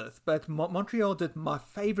Monolith. But Montreal did my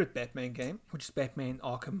favorite Batman game, which is Batman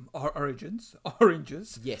Arkham Origins.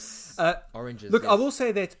 Yes. Oranges. Look, yes. I will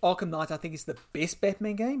say that Arkham Knight I think is the best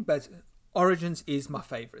Batman game, but Origins is my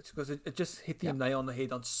favorite because it just hit the nail on the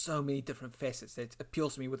head on so many different facets that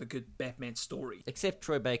appeals to me with a good Batman story. Except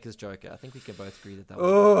Troy Baker's Joker. I think we can both agree that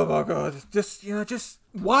Oh my god. Just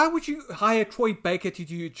why would you hire Troy Baker to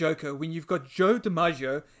do Joker when you've got Joe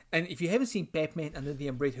DiMaggio? And if you haven't seen Batman Under the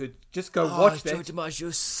Red Hood, just go watch that. Joe DiMaggio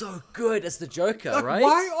is so good as the Joker, right?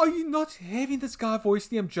 Why are you not having this guy voice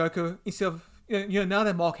the Joker instead of now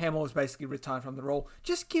that Mark Hamill is basically retired from the role,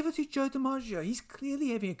 just give it to Joe DiMaggio. He's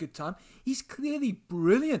clearly having a good time. He's clearly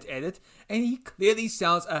brilliant at it, and he clearly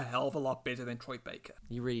sounds a hell of a lot better than Troy Baker.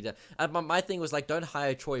 He really does. My thing was like, don't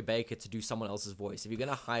hire Troy Baker to do someone else's voice. If you're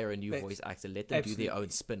gonna hire a new voice actor, let them do their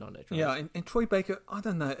own spin on it. Right? Yeah, and Troy Baker, I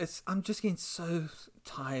don't know. I'm just getting so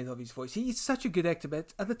tired of his voice. He's such a good actor,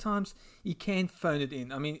 but other times he can phone it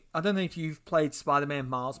in. I mean, I don't know if you've played Spider-Man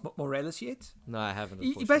Miles Morales yet. No, I haven't.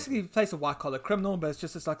 He basically plays a white-collar criminal, but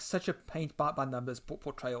it's like such a paint by numbers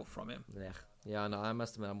portrayal from him. Yeah, no, I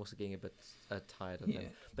must admit, I'm also getting a bit tired of him.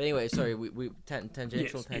 But anyway, sorry, we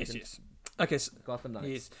tangential tangent. Yes. Okay, so, Gotham Knights.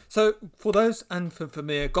 Yes. So, for those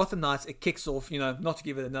unfamiliar, Gotham Knights, it kicks off, not to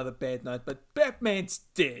give it another bad note, but Batman's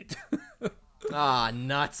dead.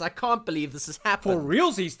 Nuts. I can't believe this has happened. For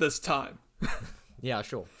realsies this time. Yeah,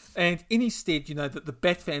 sure. And in his stead, the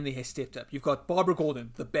Bat family has stepped up. You've got Barbara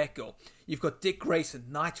Gordon, the Batgirl. You've got Dick Grayson,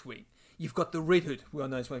 Nightwing. You've got the Red Hood, who I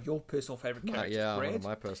know is one of your personal favourite characters, Yeah, Brad. one of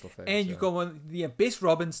my personal favourites. And you've got one of the best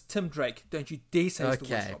Robins, Tim Drake. Don't you dare say it's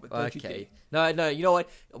the worst Robin. Don't you dare. No, you know what?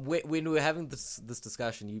 When we were having this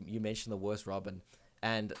discussion, you mentioned the worst Robin.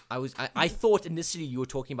 And I thought initially you were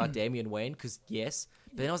talking about Damian Wayne, because yes.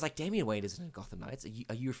 But then I was like, Damian Wayne isn't in Gotham Knights.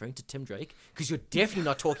 Are you referring to Tim Drake? Because you're definitely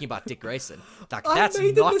not talking about Dick Grayson. Like, that's not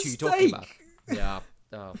who you're talking about. Yeah.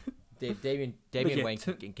 Damian Wayne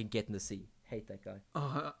can get in the sea. Hate that guy.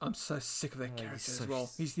 Oh, I'm so sick of that character as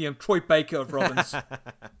well. He's the Troy Baker of Robins.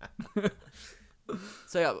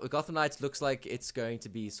 So yeah, Gotham Knights looks like it's going to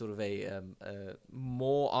be sort of a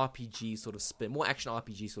more RPG sort of spin, more action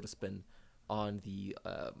RPG sort of spin on the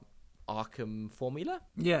Arkham formula.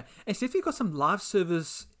 Yeah, and so if you've got some live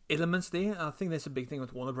service elements there, I think that's a big thing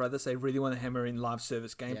with Warner Brothers. They really want to hammer in live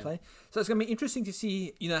service gameplay. Yeah. So it's going to be interesting to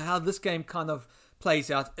see, how this game kind of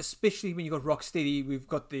plays out, especially when you've got Rocksteady. We've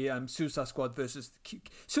got the Suicide Squad versus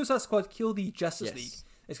Suicide Squad Kill the Justice League.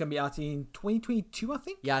 It's going to be out in 2022, I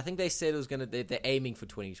think. Yeah, I think they said it was going to. They're aiming for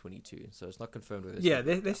 2022, so it's not confirmed with this. Yeah,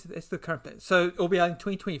 that's the current plan. So it'll be out in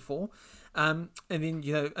 2024, and then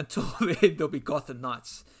until then there'll be Gotham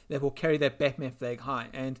Knights that will carry that Batman flag high.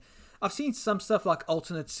 And I've seen some stuff like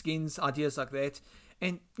alternate skins, ideas like that.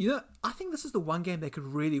 And, I think this is the one game that could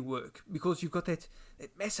really work because you've got that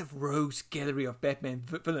massive rogues gallery of Batman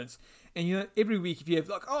villains. And, every week if you have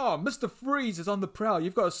like, Mr. Freeze is on the prowl,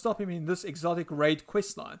 you've got to stop him in this exotic raid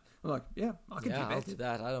quest line. I'm like, yeah, I can do that. I'll do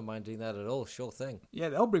that. I don't mind doing that at all. Sure thing. Yeah,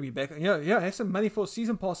 they'll bring me back. Have some money for a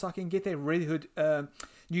season pass so I can get that Red Hood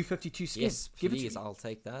New 52 skin. Yes, please, I'll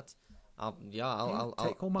take that. I'll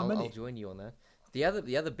take all my money. I'll join you on that. The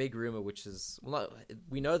other big rumor, which is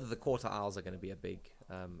we know that the Quarter Isles are going to be a big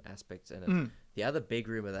aspect in it. The other big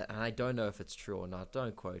rumor and I don't know if it's true or not.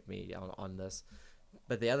 Don't quote me on this.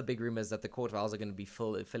 But the other big rumor is that the Court of Owls are going to be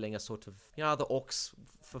filling a sort of, the Orcs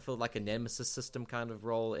fulfilled like a nemesis system kind of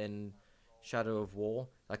role in Shadow of War.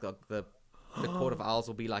 Like the Court of Owls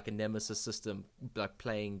will be like a nemesis system, like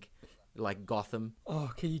playing like Gotham.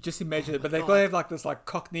 Oh, can you just imagine it? But they've got to have like this like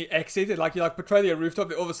Cockney accent, and like you like portray a rooftop.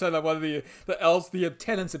 And all of a sudden, like one of the elves, the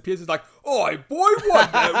talents appears. It's like, "Oi, boy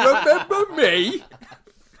wonder, remember me?"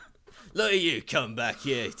 Look at you, come back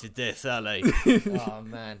here to Death Alley. Oh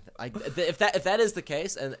man, if that is the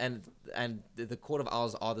case, and the Court of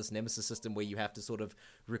Owls are this nemesis system where you have to sort of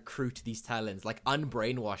recruit these talents, like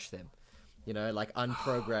unbrainwash them, like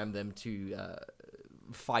unprogram them to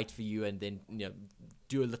fight for you, and then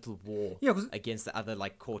do a little war against the other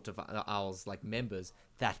like Court of Owls like members.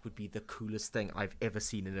 That would be the coolest thing I've ever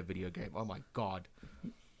seen in a video game. Oh my god.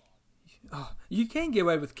 Oh, you can get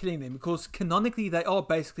away with killing them because canonically they are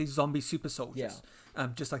basically zombie super soldiers,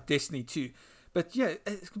 just like Destiny 2. But yeah,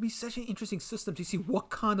 it's going to be such an interesting system to see what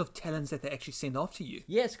kind of talents that they actually send off to you.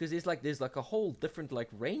 Yes, because there's like a whole different like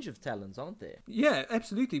range of talents, aren't there? Yeah,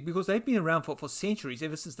 absolutely, because they've been around for centuries,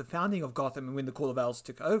 ever since the founding of Gotham and when the Court of Owls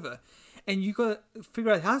took over. And you got to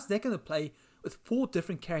figure out how's that going to play with 4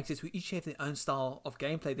 different characters who each have their own style of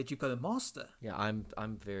gameplay that you've got to master. Yeah,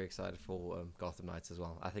 I'm very excited for Gotham Knights as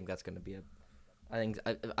well. I think that's going to be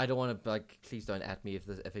I don't want to like, please don't at me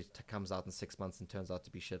if it comes out in 6 months and turns out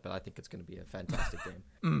to be shit, but I think it's going to be a fantastic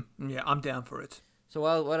game. Yeah, I'm down for it. So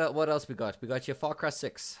what else we got? We got your Far Cry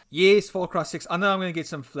 6. Yes, Far Cry 6. I know I'm going to get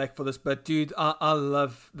some flack for this, but dude, I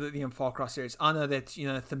love the Far Cry series. I know that,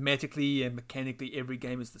 thematically and mechanically every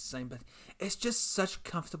game is the same, but it's just such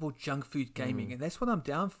comfortable junk food gaming, and that's what I'm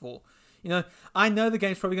down for. I know the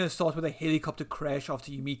game's probably going to start with a helicopter crash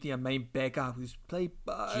after you meet the main bad guy who's played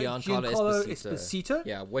by Giancarlo Esposito.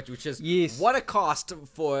 Yeah, which is, yes. What a cost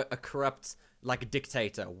for a corrupt, like a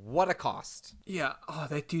dictator. What a cost. Yeah,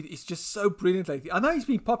 that dude is just so brilliant lately. I know he's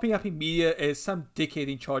been popping up in media as some dickhead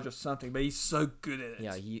in charge of something, but he's so good at it.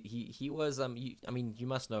 Yeah, he was, you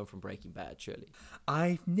must know him from Breaking Bad, surely.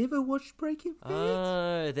 I've never watched Breaking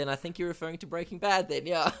Bad. Then I think you're referring to Breaking Bad then,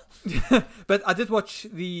 yeah. But I did watch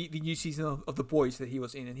the new season of The Boys that he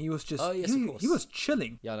was in, and he was just, of course. He was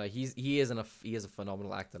chilling. Yeah, no, he is a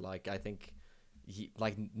phenomenal actor. Like, I think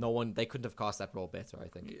they couldn't have cast that role better, I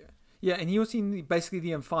think. Yeah, and he was in basically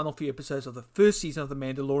the final few episodes of the first season of The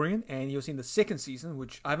Mandalorian, and he was in the second season,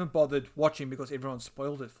 which I haven't bothered watching because everyone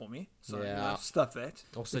spoiled it for me. So stuff that.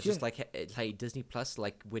 Also, just like, hey, Disney Plus,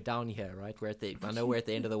 like, we're down here, right? I know we're at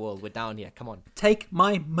the end of the world. We're down here. Come on. Take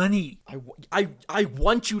my money. I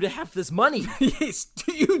want you to have this money. Yes.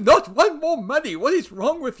 Do you not want more money? What is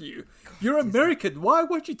wrong with you? God, you're American. Why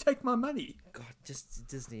won't you take my money? God, just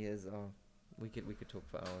Disney is... We could talk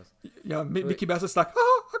for hours. Yeah, Mickey Mouse is like,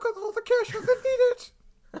 I got all the cash, I didn't need it.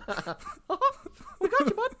 We got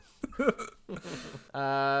you, bud.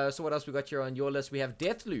 So what else we got here on your list? We have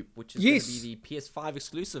Deathloop, which is going to be the PS5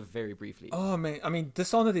 exclusive, very briefly. Oh, man. I mean,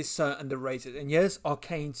 Dishonored is so underrated. And yes,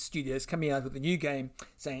 Arcane Studios coming out with a new game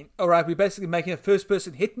saying, all right, we're basically making a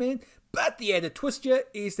first-person Hitman, but the added twist here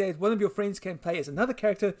is that one of your friends can play as another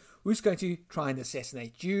character who's going to try and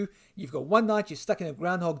assassinate you. You've got one night, you're stuck in a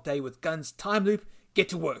Groundhog Day with guns, time loop, get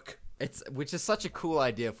to work. Which is such a cool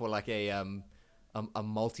idea for like a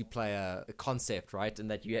multiplayer concept, right?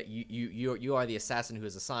 And that you are the assassin who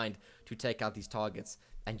is assigned to take out these targets,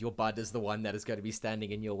 and your bud is the one that is going to be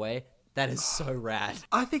standing in your way. That is so rad.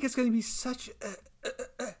 I think it's going to be such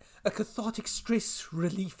a cathartic stress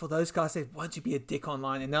relief for those guys that want to be a dick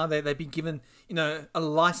online, and now they've been given, a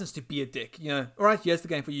license to be a dick. All right, here's the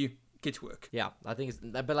game for you. Get to work. Yeah, I think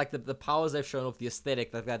but like the powers they've shown off, the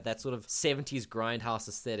aesthetic, that sort of 70s grindhouse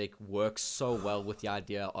aesthetic works so well with the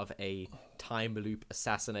idea of a time loop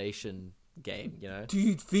assassination game,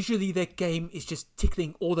 Dude, visually that game is just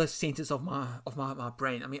tickling all the centers of my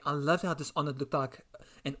brain. I mean, I loved how Dishonored looked like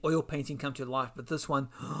an oil painting come to life, but this one,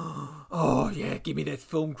 oh yeah, give me that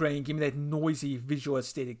film grain, give me that noisy visual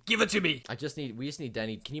aesthetic, give it to me. We just need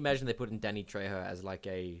Danny. Can you imagine they put in Danny Trejo as like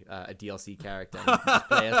a DLC character and just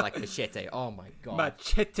play as like Machete? Oh my god,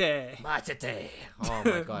 Machete. Oh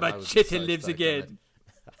my god, Machete lives again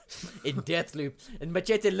in Deathloop, and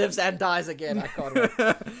Machete lives and dies again. I can't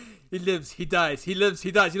wait. He lives, he dies, he lives,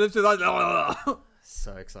 he dies, he lives, he dies.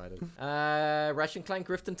 So excited. Ratchet & Clank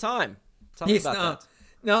Rift in Time. Tell me about that.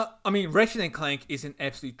 Now, I mean, Ratchet & Clank is an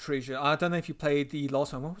absolute treasure. I don't know if you played the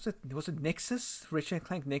last one. What was it? Was it Nexus? Ratchet &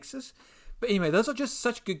 Clank Nexus? But anyway, those are just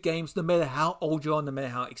such good games, no matter how old you are, no matter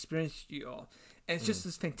how experienced you are. And it's just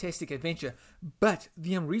this fantastic adventure. But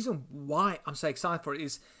the reason why I'm so excited for it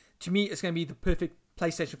is, to me, it's going to be the perfect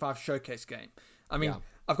PlayStation 5 showcase game. I mean,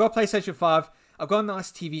 I've got a PlayStation 5. I've got a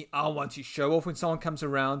nice TV I want to show off when someone comes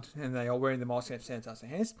around and they are wearing the mask and have sanitized their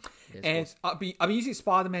hands. Yes, and I'll be using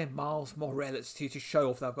Spider-Man Miles Morales to show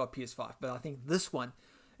off that I've got a PS5. But I think this one,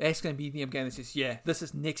 that's going to be the game that says, yeah, this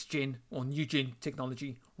is next gen or new gen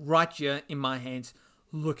technology right here in my hands.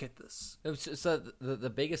 look at this. So the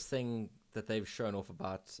biggest thing that they've shown off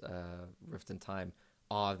about Rift in Time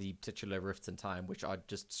are the titular Rifts in Time, which are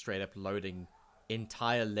just straight up loading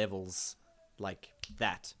entire levels like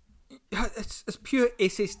that. It's pure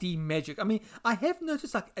SSD magic. I mean, I have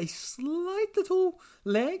noticed like a slight little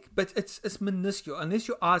lag, but it's minuscule. Unless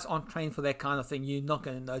your eyes aren't trained for that kind of thing, you're not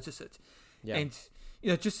going to notice it. Yeah.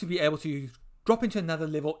 And just to be able to drop into another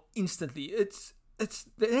level instantly,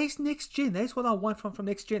 that's next gen. That's what I want from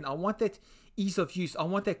next gen. I want that ease of use. I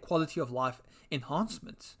want that quality of life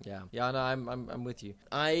enhancement. Yeah. No, I'm with you.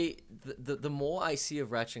 The more I see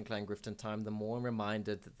of Ratchet and Clank Rift in Time, the more I'm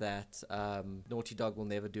reminded that Naughty Dog will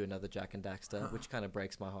never do another Jak and Daxter, which kind of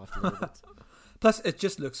breaks my heart a little bit. Plus, it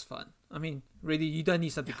just looks fun. I mean, really, you don't need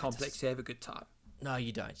something complex to have a good time. No,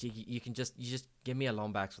 you don't. You can just give me a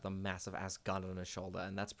Lombax with a massive ass gun on his shoulder,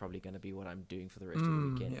 and that's probably going to be what I'm doing for the rest of the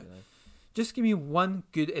weekend. Yeah. Just give me one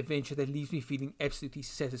good adventure that leaves me feeling absolutely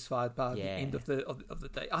satisfied by the end of the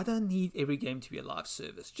day. I don't need every game to be a live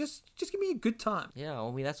service. Just give me a good time. Yeah, I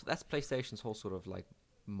mean that's PlayStation's whole sort of like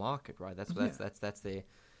market, right? That's their.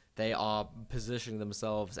 They are positioning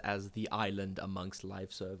themselves as the island amongst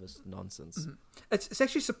live service nonsense. Mm-hmm. It's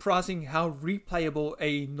actually surprising how replayable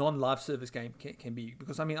a non-live service game can be.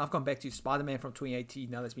 Because I mean, I've gone back to Spider-Man from 2018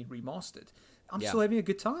 now that's been remastered. I'm still having a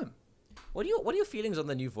good time. What are your feelings on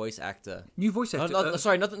the new voice actor? New voice actor? Not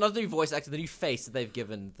the new voice actor, the new face that they've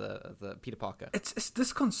given the Peter Parker. It's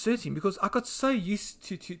disconcerting because I got so used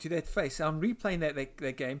to that face. I'm replaying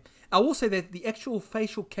that game. I will say that the actual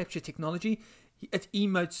facial capture technology, it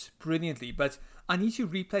emotes brilliantly, but I need to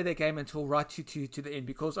replay that game until right to the end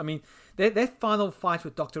because, I mean, that final fight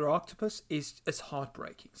with Dr. Octopus is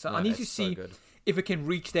heartbreaking. So I need to see if it can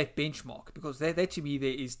reach that benchmark because that to me there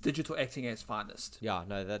is digital acting at its finest. Yeah,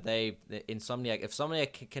 no, that Insomniac, if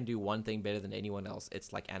Insomniac can do one thing better than anyone else,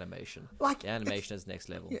 it's like animation. The animation is next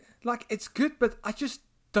level. Yeah, like it's good, but I just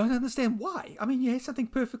don't understand why. I mean, you had something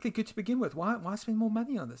perfectly good to begin with. Why spend more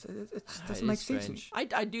money on this? It just doesn't make sense to me.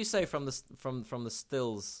 I do say from the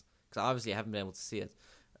stills, because I obviously haven't been able to see it.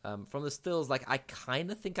 From the stills, like I kind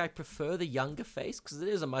of think I prefer the younger face because it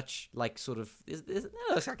is a much like sort of it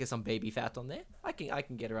looks like there's some baby fat on there. I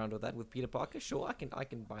can get around with that with Peter Parker. Sure, I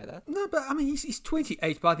can buy that. No, but I mean he's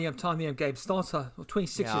 28 by the time the game starts, or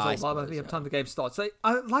 26 years old by the time the game starts. So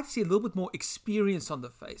I'd like to see a little bit more experience on the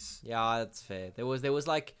face. Yeah, that's fair. There was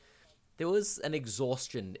an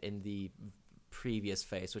exhaustion in the previous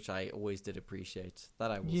face, which I always did appreciate. That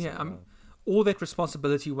I will say. All that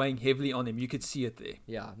responsibility weighing heavily on him, you could see it there.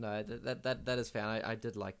 Yeah, no, that is fair. I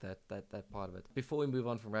did like that part of it. Before we move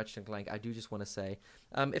on from Ratchet and Clank, I do just want to say,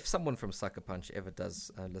 if someone from Sucker Punch ever does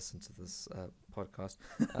listen to this podcast,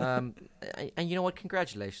 and you know what,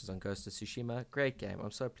 congratulations on Ghost of Tsushima, great game. I'm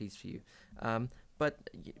so pleased for you. But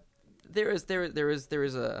there is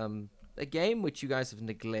a game which you guys have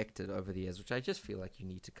neglected over the years, which I just feel like you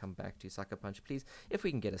need to come back to. Sucker Punch, please. If we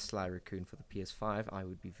can get a Sly Raccoon for the PS5, I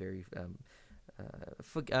would be very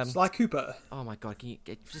Sly Cooper. Oh my god, can you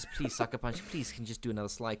just please Sucker Punch? Please, can you just do another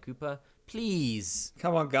Sly Cooper? Please.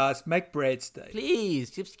 Come on, guys, make Brad's day.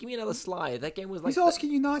 Please, just give me another Sly. That game was like. He's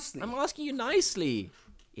asking you nicely. I'm asking you nicely,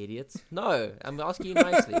 idiots. No, I'm asking you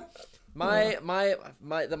nicely. My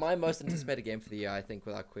most anticipated game for the year, I think,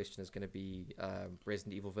 without question, is going to be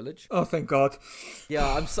Resident Evil Village. Oh, thank God!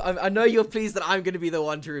 Yeah, I know you're pleased that I'm going to be the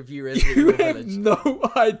one to review Resident Evil Village. You have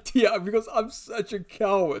no idea because I'm such a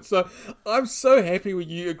coward. So I'm so happy when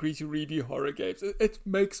you agree to review horror games. It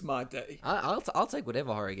makes my day. I'll take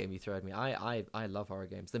whatever horror game you throw at me. I love horror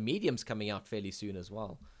games. The Medium's coming out fairly soon as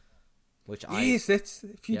well. That's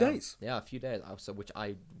a few days. Yeah, a few days. So which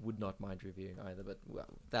I would not mind reviewing either, but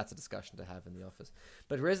that's a discussion to have in the office.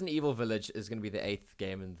 But Resident Evil Village is going to be the 8th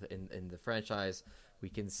game in the franchise. We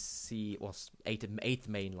can see eighth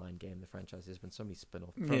mainline game in the franchise. There's been so many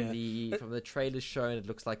spin-offs. From the trailers shown, it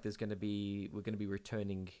looks like we're going to be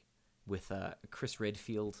returning with Chris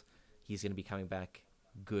Redfield. He's going to be coming back.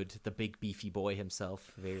 Good, the big beefy boy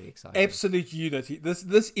himself. Very exciting. Absolute unity. This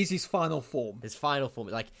is his final form. His final form,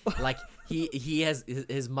 like he has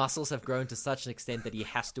his muscles have grown to such an extent that he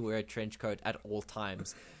has to wear a trench coat at all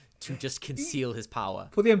times to just conceal his power.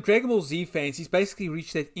 For the Dragon Ball Z fans, he's basically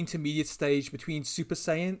reached that intermediate stage between Super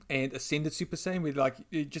Saiyan and Ascended Super Saiyan, where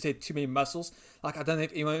he just had too many muscles. Like I don't know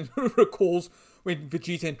if anyone recalls when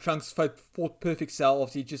Vegeta and Trunks fought Perfect Cell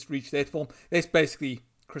after he just reached that form. That's basically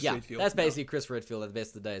Chris Redfield. That's basically Chris Redfield at the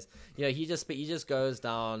best of the days. You know, he just goes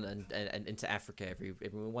down and into Africa every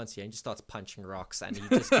once a year and just starts punching rocks and he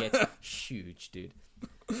just gets huge, dude.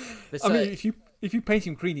 I mean, if you paint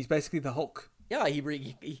him green, he's basically the Hulk. Yeah,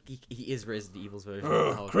 he is Resident Evil's version of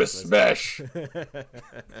the Hulk. Chris Smash!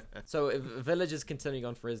 So, Village is continuing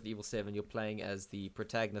on for Resident Evil 7. You're playing as the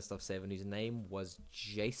protagonist of 7, whose name was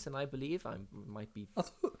Jason, I believe. I might be...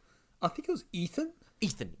 I think it was Ethan.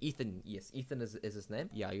 Ethan, yes. Ethan is his name.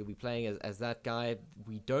 Yeah, you'll be playing as that guy.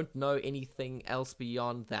 We don't know anything else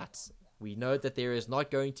beyond that. We know that there is not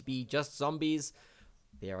going to be just zombies.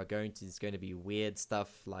 There's going to be weird stuff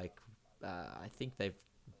like... I think they've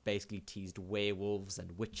basically teased werewolves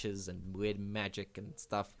and witches and weird magic and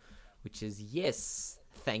stuff, which is yes,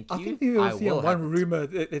 thank you. I think there was one rumor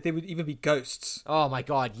that there would even be ghosts. Oh my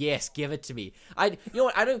god, yes, give it to me. You know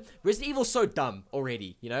what? Resident Evil's so dumb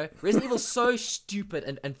already. You know, Resident Evil's so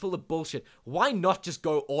stupid and full of bullshit. Why not just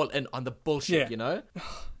go all in on the bullshit? Yeah. You know.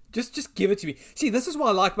 Just give it to me. See, this is what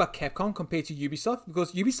I like about Capcom compared to Ubisoft,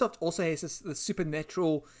 because Ubisoft also has this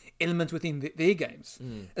supernatural element within their games,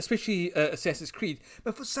 especially Assassin's Creed.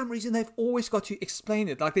 But for some reason, they've always got to explain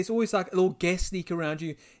it. Like, there's always like a little gas leak around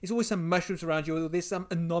you. There's always some mushrooms around you. Or there's some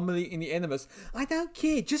anomaly in the enemies. I don't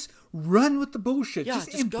care. Just run with the bullshit. Yeah,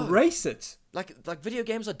 just embrace it. Like video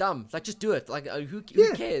games are dumb. Like, just do it. Like, who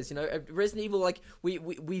cares? You know, Resident Evil. Like,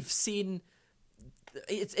 we've seen.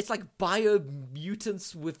 It's like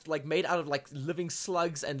bio-mutants with like made out of like living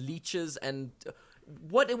slugs and leeches and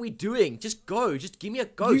what are we doing? Just go. Just give me a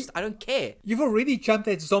ghost. I don't care. You've already jumped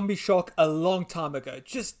that zombie shark a long time ago.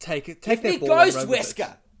 Just take it. Take that ball. Give me Ghost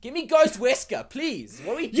Wesker. Give me Ghost Wesker, please.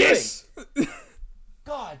 What are we doing? Yes!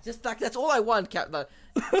 God, just like that's all I want,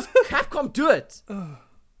 Capcom, do it.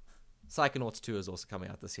 Psychonauts 2 is also coming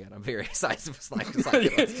out this year, and I'm very excited for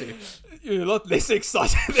Psychonauts 2. You're a lot less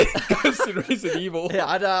excited than Ghost in Resident Evil. Yeah,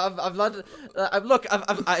 I know.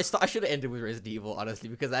 I should have ended with Resident Evil, honestly,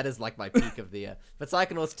 because that is like my peak of the year. But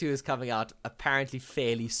Psychonauts 2 is coming out apparently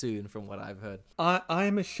fairly soon, from what I've heard. I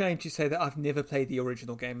am ashamed to say that I've never played the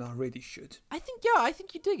original game, and I really should. I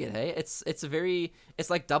think you dig it, hey? It's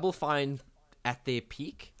like Double Fine at their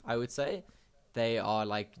peak, I would say. They are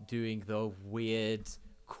like doing the weird,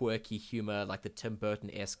 quirky humor, like the Tim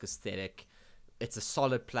Burton-esque aesthetic. It's a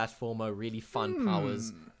solid platformer, really fun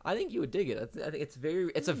powers. I think you would dig it. I think it's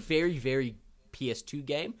a very, very PS2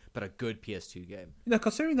 game, but a good PS2 game. You know,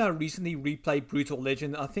 considering that I recently replayed Brutal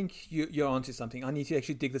Legend, I think you're onto something. I need to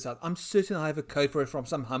actually dig this out. I'm certain I have a code for it from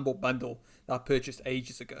some Humble Bundle that I purchased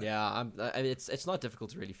ages ago. Yeah, it's not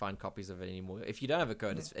difficult to really find copies of it anymore. If you don't have a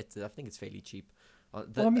code, I think it's fairly cheap.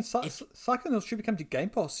 Psychonauts should be coming to Game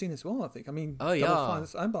Pass soon as well, I think. I mean, Double Fine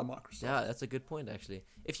is owned by Microsoft. Yeah, that's a good point, actually.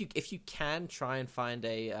 If you can try and find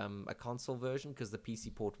a console version, because the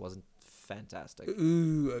PC port wasn't fantastic.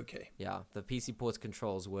 Ooh, okay. Yeah, the PC port's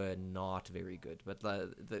controls were not very good, but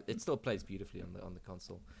it still plays beautifully on the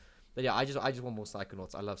console. But yeah, I just want more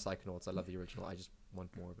Psychonauts. I love Psychonauts. I love the original. I just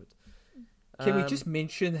want more of it. Can we just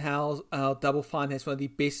mention how Double Fine has one of the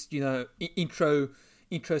best,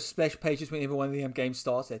 intro splash pages whenever one of the games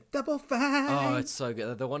starts at Double Fine? Oh, it's so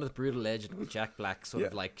good. The one with Brutal Legend with Jack Black sort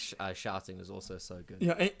of like shouting is also so good.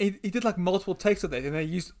 Yeah, and he did like multiple takes of that, and they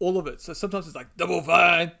used all of it. So sometimes it's like Double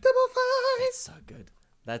Fine, Double Fine. It's so good.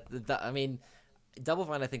 That I mean, Double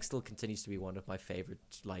Fine I think still continues to be one of my favorite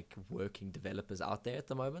like working developers out there at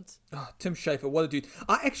the moment. Oh, Tim Schafer, what a dude!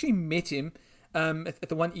 I actually met him at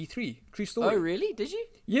the one E3. True story. Oh, really? Did you?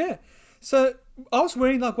 Yeah. So I was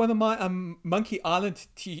wearing like one of my Monkey Island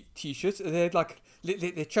t-shirts. They had like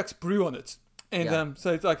their Chuck's Brew on it, and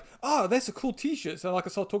so it's like, oh, that's a cool t-shirt. So like I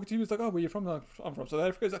started talking to him. He's like, oh, where are you from? Like, I'm from South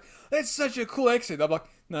Africa. He's like, that's such a cool accent. I'm like,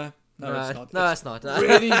 no, it's not. No, it's not.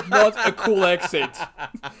 Really not a cool accent.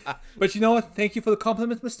 But you know what? Thank you for the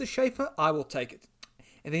compliment, Mr. Schafer. I will take it.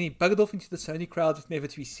 And then he buggered off into the Sony crowd, never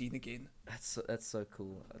to be seen again. That's so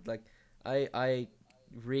cool. Like I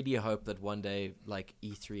really hope that one day like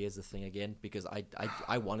E3 is a thing again, because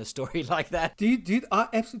I want a story like that. Dude, I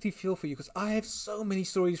absolutely feel for you, because I have so many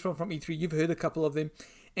stories from E3. You've heard a couple of them,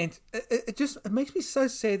 and it makes me so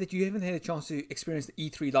sad that you haven't had a chance to experience the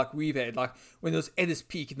E3 like we've had, like when it was at its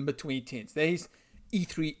peak in the mid-2010s. There's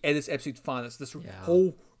E3 at its absolute finest. This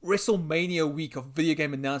whole WrestleMania week of video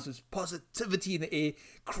game announcements, positivity in the air,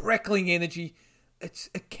 crackling energy.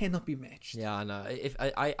 It cannot be matched. Yeah, I know. If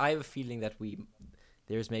I have a feeling that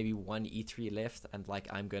there's maybe one E3 left, and like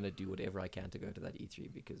I'm gonna do whatever I can to go to that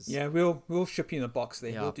E3, because we'll ship you in a box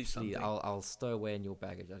there. Yeah, we'll do something. I'll stow away in your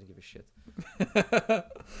baggage. I don't give a shit.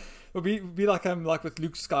 It'll be like with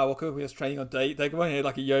Luke Skywalker when he was training on Dagobah, and he had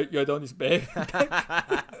like a Yoda on his bag.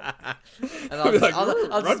 And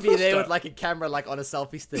I'll just be there with like a camera like on a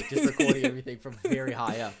selfie stick, just recording everything from very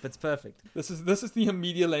high up. It's perfect. This is the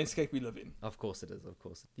media landscape we live in. Of course it is. Of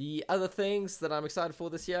course. The other things that I'm excited for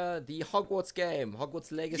this year: the Hogwarts game,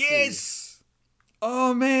 Hogwarts Legacy. Yes.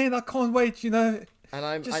 Oh man, I can't wait. And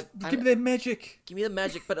I'm just give me that magic. Give me the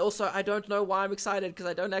magic, but also I don't know why I'm excited because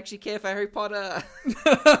I don't actually care for Harry Potter.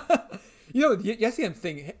 That's the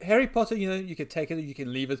thing. Harry Potter, you can take it or you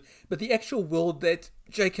can leave it, but the actual world that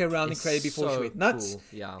J.K. Rowling created before she went nuts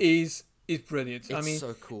is brilliant. It's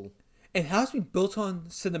so cool. And how it's been built on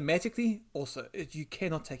cinematically, also, you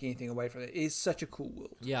cannot take anything away from it. It is such a cool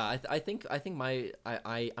world. Yeah, I think I mean,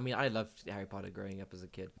 I loved Harry Potter growing up as a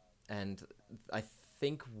kid, and I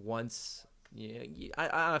think once,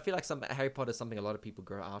 I feel like Harry Potter is something a lot of people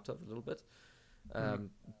grow out of a little bit.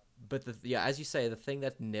 But as you say, the thing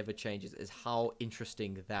that never changes is how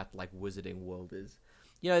interesting that like wizarding world is.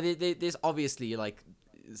 There's obviously like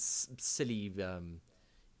silly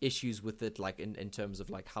issues with it, like in terms of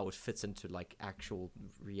like how it fits into like actual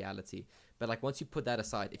reality. But like once you put that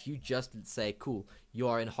aside, if you just say, cool, you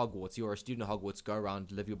are in Hogwarts, you're a student of Hogwarts, go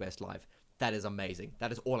around, live your best life. That is amazing.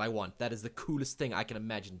 That is all I want. That is the coolest thing I can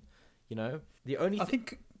imagine. The only I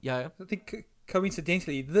think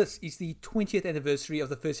coincidentally, this is the 20th anniversary of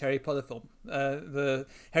the first Harry Potter film, the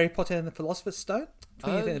Harry Potter and the Philosopher's Stone.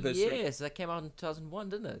 20th anniversary. Yes, that came out in 2001,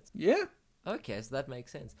 didn't it? Yeah. Okay, so that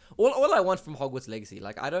makes sense. All I want from Hogwarts Legacy,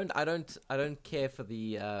 like I don't care for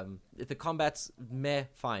the if the combat's meh,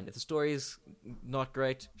 fine. If the story's not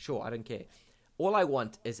great, sure, I don't care. All I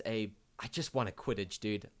want is I just want a Quidditch,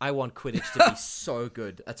 dude. I want Quidditch to be so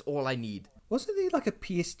good. That's all I need. Wasn't there like a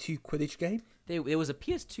PS2 Quidditch game? There was a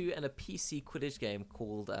PS2 and a PC Quidditch game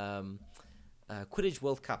called Quidditch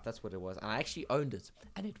World Cup. That's what it was, and I actually owned it,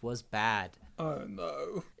 and it was bad. Oh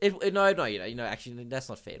no! No. Actually, that's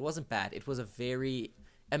not fair. It wasn't bad. It was a very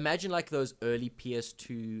imagine like those early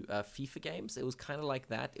PS2 FIFA games. It was kind of like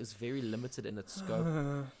that. It was very limited in its scope.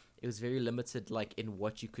 It was very limited, like in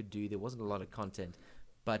what you could do. There wasn't a lot of content.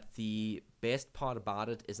 But the best part about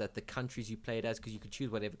it is that the countries you played as, because you could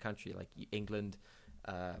choose whatever country, like England,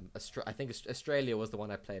 I think Australia was the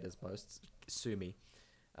one I played as most. Sue me.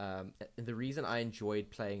 And the reason I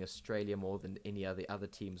enjoyed playing Australia more than any of the other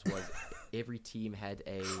teams was every team had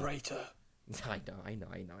a traitor. I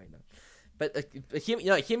know. But hear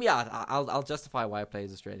me out. I'll justify why I play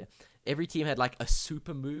as Australia. Every team had like a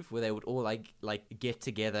super move where they would all like get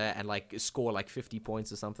together and like score like 50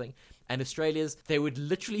 points or something. And Australia's, they would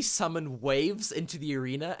literally summon waves into the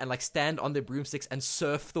arena and like stand on their broomsticks and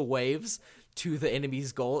surf the waves to the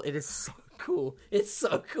enemy's goal. It is so cool. It's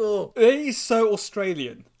so cool. It is so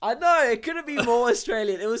Australian. I know, it couldn't be more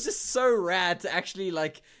Australian. It was just so rad to actually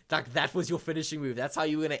like that was your finishing move. That's how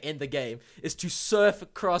you were going to end the game, is to surf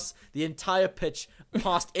across the entire pitch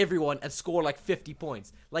past everyone and score like 50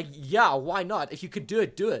 points. Like, yeah, why not? If you could do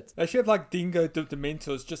it, do it. They should have like dingo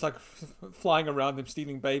dementors just like flying around them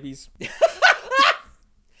stealing babies.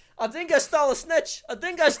 A dingo stole a snitch.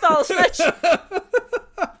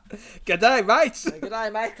 G'day, mate.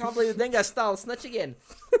 G'day, mate. Can't believe the dingo stole a snitch again.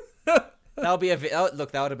 That would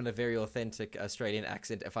have been a very authentic Australian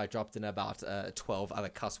accent if I dropped in about 12 other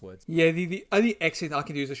cuss words. Yeah, the only accent I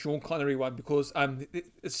can do is a Sean Connery one because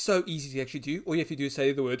it's so easy to actually do. All you have to do is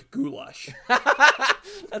say the word goulash.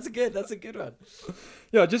 That's a good one.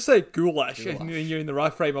 Yeah, just say goulash and you're in the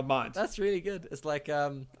right frame of mind. That's really good. It's like if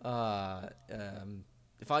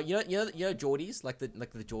I Geordies, like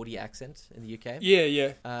the Geordie accent in the UK.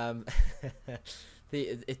 Yeah.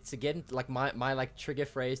 It's again like my like trigger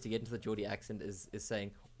phrase to get into the Geordie accent is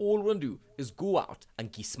saying all we want to do is go out and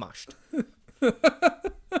get smashed. I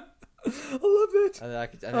love it. And I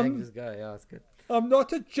can just go, yeah, it's good. I'm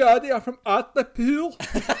not a Geordie, I'm from Hartlepool.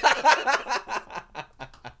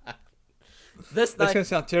 That's gonna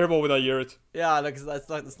sound terrible when I hear it. Yeah, look, it's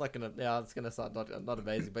not gonna. Yeah, it's gonna sound not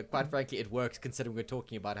amazing, but quite frankly, it works considering we're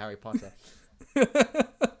talking about Harry Potter.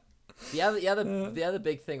 The other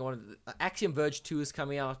big thing I wanted, Axiom Verge 2 is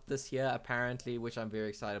coming out this year apparently, which I'm very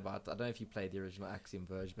excited about. I don't know if you played the original Axiom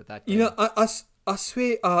Verge, but that game... I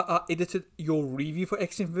swear I edited your review for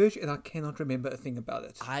Axiom Verge and I cannot remember a thing about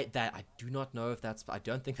it. I do not know if that's... I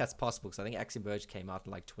don't think that's possible because I think Axiom Verge came out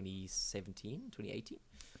in like 2017, 2018.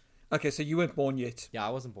 Okay, so you weren't born yet. Yeah,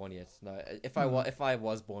 I wasn't born yet. No, if I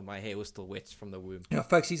was born, my hair was still wet from the womb. Yeah,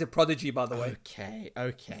 folks, he's a prodigy, by the way. Okay.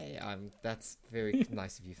 That's very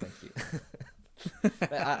nice of you. Thank you.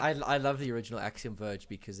 I love the original Axiom Verge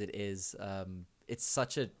because it is it's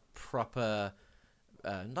such a proper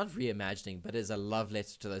not reimagining, but it's a love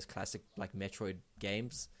letter to those classic like Metroid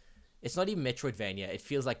games. It's not even Metroidvania. It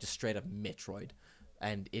feels like just straight up Metroid,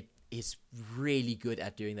 and it is really good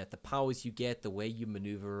at doing that. The powers you get, the way you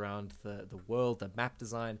maneuver around the world, the map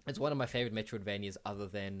design. It's one of my favorite Metroidvanias other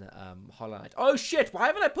than Hollow Knight. Oh shit, why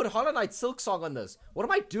haven't I put Hollow Knight Silk Song on this? What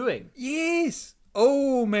am I doing? Yes!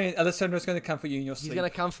 Oh man, Alessandro's going to come for you in your sleep. He's gonna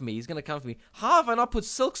come for me. He's gonna come for me. How have I not put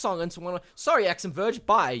Silk Song into one? Sorry, Axon Verge.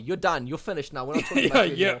 Bye. You're done. You're finished now. We're not talking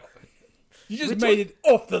about you anymore. You just made it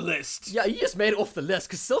off the list. Yeah, you just made it off the list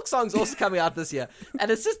because Silk Song's also coming out this year,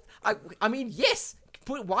 and it's just, I mean, yes.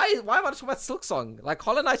 Why am I talking about Silk Song? Like,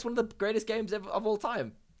 Hollow Knight's one of the greatest games ever, of all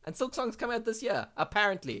time. And Silk Song's coming out this year,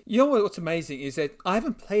 apparently. You know what's amazing is that I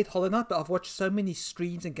haven't played Hollow Knight, but I've watched so many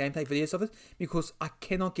streams and gameplay videos of it because I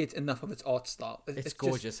cannot get enough of its art style. It's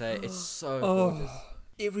gorgeous, just, It's so gorgeous.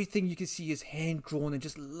 Everything you can see is hand-drawn and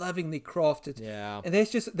just lovingly crafted. Yeah. And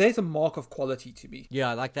there's a mark of quality to me.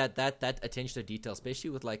 Yeah, like that attention to detail, especially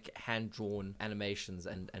with like hand-drawn animations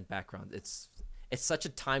and background. It's such a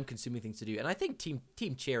time-consuming thing to do. And I think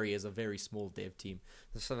Team Cherry is a very small dev team.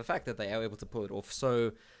 So the fact that they are able to pull it off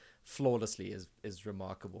so flawlessly is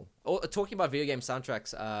remarkable. Talking about video game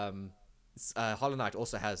soundtracks, Hollow Knight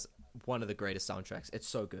also has one of the greatest soundtracks. It's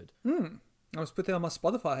so good. I was put that on my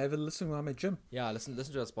Spotify. I have it listening when I'm at gym. Yeah, listen to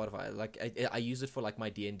it on Spotify. Like I use it for like my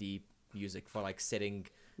D&D music for like setting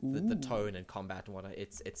the tone and combat and whatnot.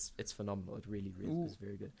 It's phenomenal. It really is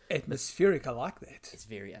very good. Atmospheric, I like that. It's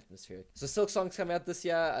very atmospheric. So Silk Song's coming out this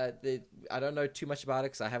year. I don't know too much about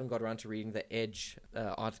it because I haven't got around to reading the Edge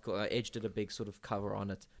article. Edge did a big sort of cover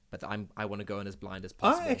on it, but I want to go in as blind as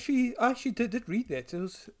possible. I actually did read that. It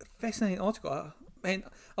was a fascinating article. And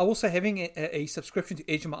also having a subscription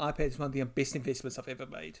to Edge on my iPad is one of the best investments I've ever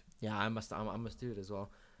made. Yeah, I must do it as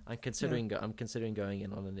well. I'm considering going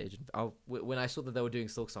in on an Edge. When I saw that they were doing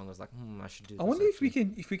Silk Song, I was like, I should do this. I wonder if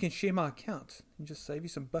we can share my account and just save you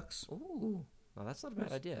some bucks. Ooh, no, that's not a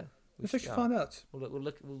bad idea. Let's actually find out. We'll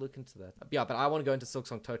look into that. Yeah, but I want to go into Silk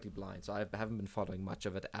Song totally blind, so I haven't been following much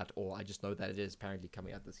of it at all. I just know that it is apparently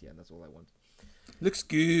coming out this year, and that's all I want. Looks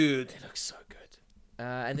good. It looks so good.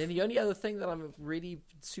 And then the only other thing that I'm really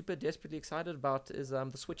super desperately excited about is the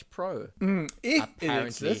Switch Pro. If it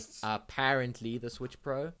exists. Apparently the Switch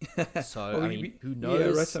Pro. So, well, who knows? Yeah, I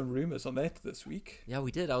read some rumors on that this week. Yeah,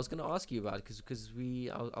 we did. I was going to ask you about it because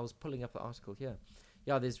I was pulling up the article here.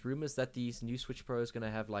 Yeah, there's rumors that these new Switch Pro is going to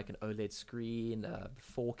have like an OLED screen,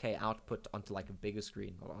 4K output onto like a bigger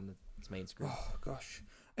screen on its main screen. Oh, gosh.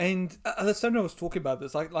 And Alessandro was talking about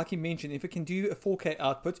this, like he mentioned, if it can do a 4K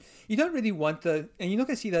output, you don't really want and you're not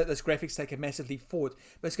going to see those graphics take a massive leap forward,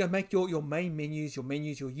 but it's going to make your main menus, your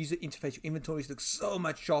user interface, your inventories look so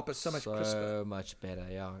much sharper, so much crisper. So much better,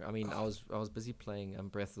 yeah. I mean, I was busy playing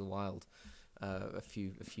Breath of the Wild a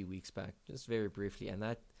few weeks back, just very briefly, and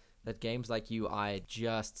that game's like UI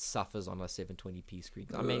just suffers on a 720p screen.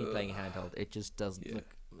 I'm mainly playing handheld. It just doesn't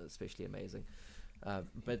look especially amazing.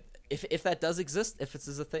 But if that does exist, if it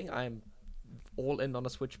is a thing, I'm all in on a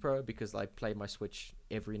Switch Pro because I play my Switch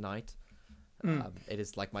every night. It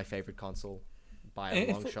is like my favorite console by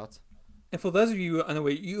a long shot. And for those of you who are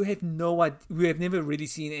unaware, you have no idea. We have never really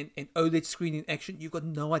seen an OLED screen in action. You've got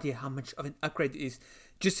no idea how much of an upgrade it is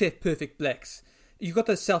just to have perfect blacks. You've got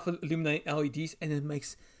those self-illuminating LEDs, and it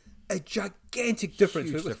makes a gigantic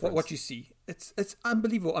difference with what you see. It's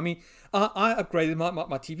unbelievable. I mean, I upgraded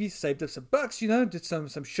my TV, saved up some bucks, did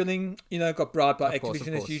some shilling, got bribed by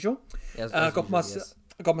Activision as usual.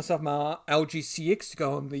 Got myself my LG CX to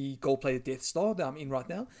go on the gold-plated Death Star that I'm in right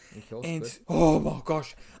now. Oh my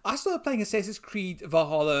gosh, I started playing Assassin's Creed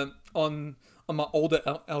Valhalla on my older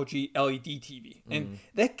LG LED TV, and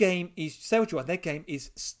that game is, say what you want, that game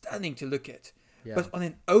is stunning to look at. Yeah. But on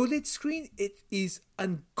an OLED screen, it is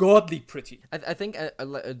ungodly pretty. I think,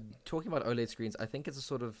 talking about OLED screens, I think it's a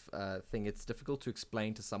sort of thing. It's difficult to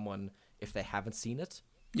explain to someone if they haven't seen it.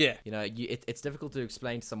 Yeah. It's difficult to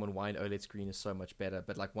explain to someone why an OLED screen is so much better.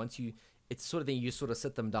 But like once it's sort of thing you sort of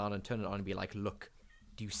sit them down and turn it on and be like, look,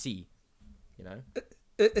 do you see?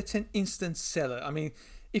 It's an instant seller. I mean,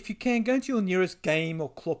 if you can, go into your nearest game or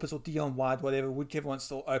Cloppers or Dion Wide, whatever, whichever one's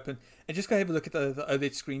still open, and just go have a look at the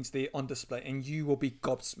OLED screens there on display, and you will be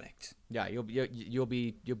gobsmacked. Yeah, you'll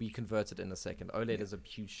be converted in a second. OLED is a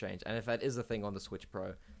huge change, and if that is a thing on the Switch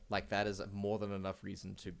Pro, like that is more than enough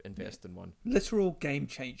reason to invest in one. Literal game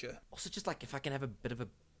changer. Also, just like if I can have a bit of a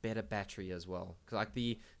better battery as well, because like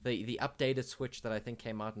the updated Switch that I think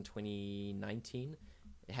came out in 2019.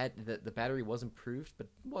 It had the battery was improved, but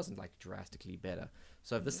it wasn't like drastically better.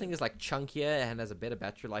 So if this thing is like chunkier and has a better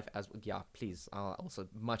battery life, please, also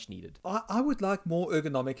much needed. I would like more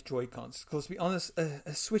ergonomic Joy-Cons because, to be honest,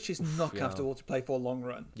 a Switch is not comfortable to play for a long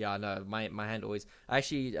run. Yeah, no, my hand always.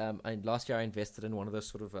 Actually, last year I invested in one of those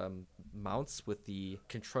sort of mounts with the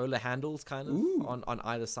controller handles kind of on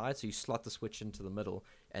either side, so you slot the Switch into the middle.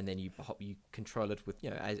 and then you control it with,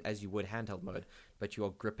 as you would handheld mode, but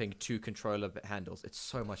you're gripping 2 controller handles. It's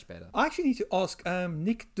so much better. I actually need to ask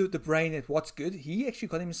Nick, the brain at What's Good. He actually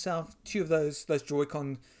got himself 2 of those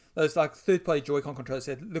Joy-Con, those like third-party Joy-Con controllers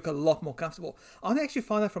that look a lot more comfortable. I want to actually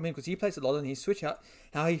find out from him, because he plays a lot on his Switch,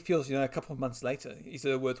 how he feels, a couple of months later. Is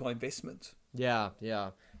it a worthwhile investment? Yeah.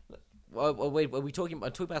 Well, wait, are we talking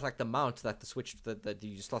about like the mount that the Switch that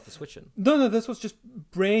you slot the Switch in? No, this was just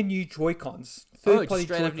brand new Joy-Cons. Third-party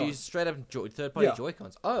Joy-Cons. Straight up third-party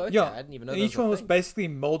Joy-Cons. Oh, okay. Yeah. I didn't even know. And each one was basically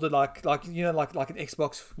molded like an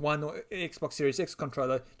Xbox One or Xbox Series X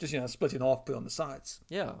controller, just split in half, put on the sides.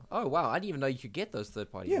 Yeah. Oh wow, I didn't even know you could get those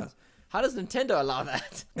third-party ones. Yeah. How does Nintendo allow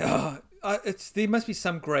that? There must be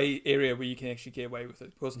some grey area where you can actually get away with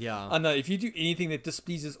it. Because I know if you do anything that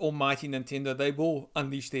displeases almighty Nintendo, they will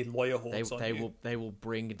unleash their lawyer hordes on you. They will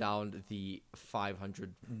bring down the $500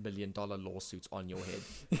 million lawsuits on your head.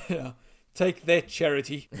 Yeah. Take that,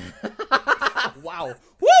 charity. Wow.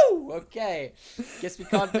 Woo! Okay. Guess we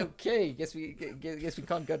can't. Okay. Guess we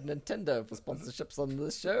can't go to Nintendo for sponsorships on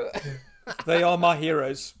this show. They are my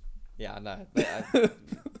heroes. Yeah, I know.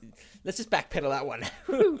 Let's just backpedal that one.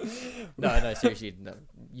 No, seriously, no.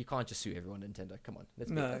 You can't just sue everyone, Nintendo. Come on. It's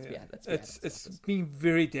been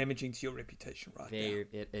very damaging to your reputation right now.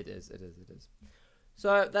 It is.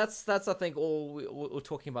 So that's I think all we're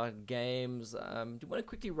talking about games. Do you want to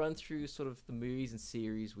quickly run through sort of the movies and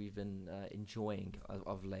series we've been enjoying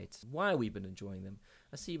of late? Why we've been enjoying them?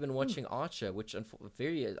 I see you've been watching Archer, which I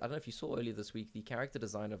don't know if you saw earlier this week. The character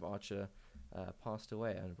designer of Archer passed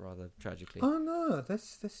away, and rather tragically. Oh no,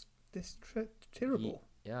 that's terrible.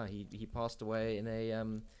 He passed away in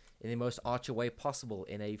the most Archer way possible,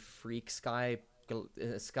 in a freak skydiving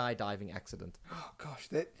accident. Oh gosh,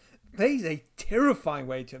 that is a terrifying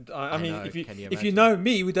way to. I mean, know, if you know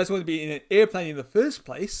me, who doesn't want to be in an airplane in the first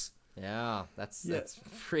place. Yeah, that's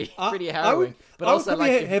pretty harrowing. I would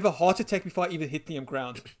probably have a heart attack before I even hit the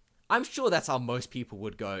ground. I'm sure that's how most people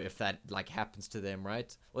would go if that happens to them,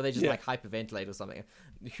 right? Or they just hyperventilate or something.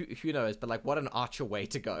 Who knows? But what an Archer way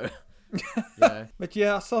to go. Yeah. But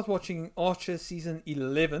I started watching Archer season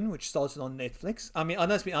 11, which started on Netflix. I mean, I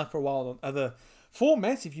know it's been out for a while on other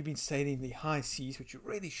formats if you've been sailing the high seas, which you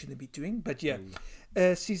really shouldn't be doing. But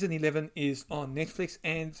season 11 is on Netflix,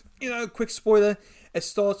 and quick spoiler, it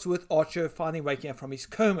starts with Archer finally waking up from his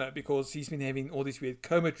coma, because he's been having all these weird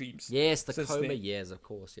coma dreams. Yes, the coma years, of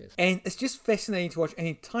course, yes. And it's just fascinating to watch an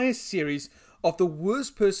entire series of the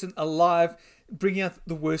worst person alive bringing out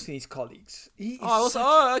the worst in his colleagues.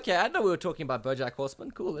 Okay. I know we were talking about BoJack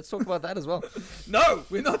Horseman. Cool, let's talk about that as well. No,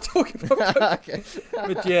 we're not talking about BoJack.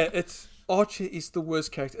 Okay. But Archer is the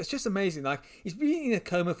worst character. It's just amazing. He's been in a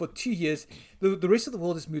coma for 2 years. The rest of the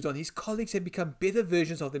world has moved on. His colleagues have become better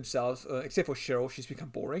versions of themselves, except for Cheryl. She's become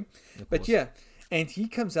boring. But and he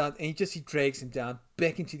comes out and he drags him down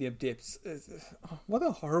back into the depths. What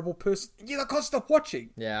a horrible person. I can't stop watching.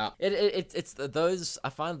 Yeah. It's those, I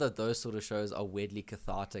find that those sort of shows are weirdly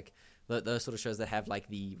cathartic. Those sort of shows that have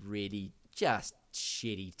the really just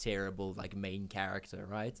shitty, terrible main character,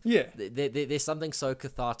 right? Yeah. There's something so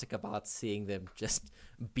cathartic about seeing them just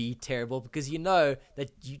be terrible, because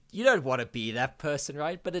that you don't want to be that person,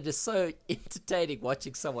 right? But it is so entertaining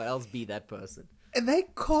watching someone else be that person. And they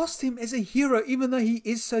cast him as a hero, even though he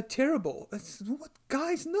is so terrible.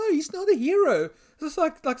 Guys, no, he's not a hero. It's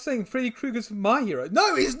just like saying Freddy Krueger's my hero.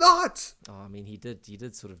 No, he's not. Oh, I mean, he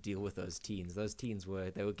did sort of deal with those teens. Those teens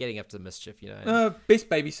were getting up to mischief, Best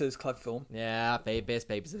Babysitter's Club film. Yeah, best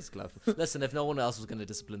Babysitter's Club. Listen, if no one else was going to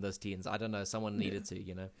discipline those teens, I don't know, someone needed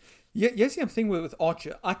to, Yeah, yes, I'm thinking with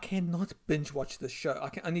Archer, I cannot binge watch this show. I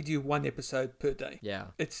can only do 1 episode per day. Yeah.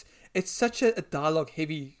 It's such a dialogue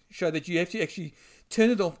heavy show that you have to actually turn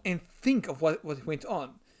it off and think of what went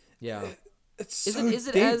on. Yeah. Is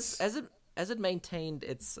it as it maintained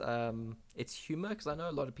its humor? Because I know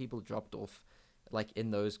a lot of people dropped off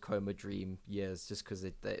in those coma dream years, just because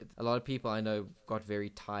a lot of people I know got very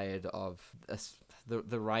tired of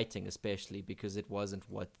the writing, especially because it wasn't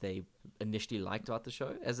what they initially liked about the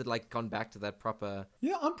show. Has it gone back to that proper?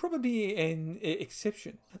 Yeah, I'm probably an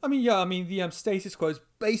exception. I mean, the status quo is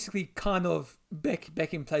basically kind of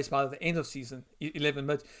back in place by the end of season 11.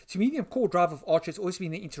 But to me, the core drive of Archer has always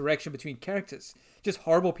been the interaction between characters, just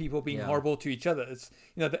horrible people being horrible to each other. It's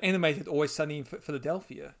the animated Always Sunny in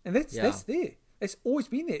Philadelphia, and that's there. It's always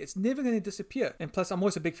been there. It's never going to disappear. And plus, I'm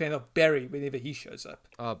always a big fan of Barry whenever he shows up.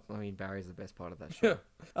 Oh, I mean, Barry's the best part of that show.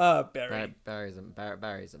 Barry. Barry's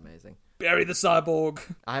amazing. Barry the Cyborg.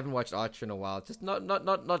 I haven't watched Archer in a while. Just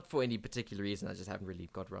not for any particular reason. I just haven't really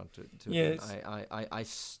got around to it. I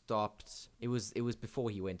stopped. It was before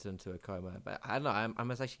he went into a coma. But I don't know. I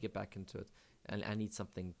must actually get back into it. and I need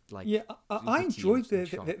something like I enjoyed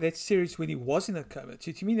shock. that series when he was in a coma.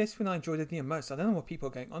 To me, that's when I enjoyed it the most. I don't know what people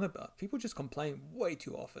are going on about. People just complain way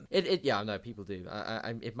too often. Yeah, no, people do.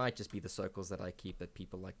 It might just be the circles that I keep that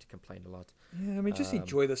people like to complain a lot. Yeah, I mean, just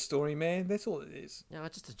enjoy the story, man. That's all it is. Yeah, I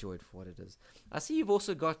just enjoy it for what it is. I see you've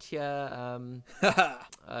also got here.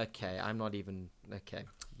 Okay, I'm not even okay.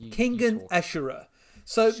 Kengan Ashura.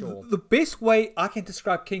 So Sure. the best way I can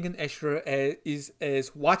describe Kengan Ashura is as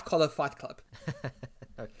white collar fight club.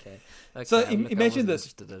 Okay. So look, imagine I this.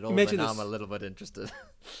 wasn't interested at all, Imagine but now this. I'm a little bit interested.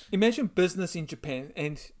 Imagine business in Japan,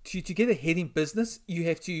 and to get ahead in business, you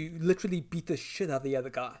have to literally beat the shit out of the other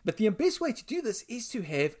guy. But the best way to do this is to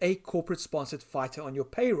have a corporate sponsored fighter on your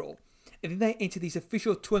payroll. And then they enter these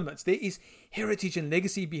official tournaments. There is heritage and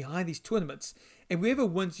legacy behind these tournaments. And whoever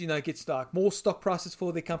wins, gets like more stock prices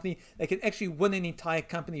for their company. They can actually win an entire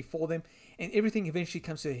company for them. And everything eventually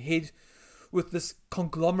comes to a head with this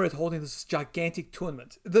conglomerate holding this gigantic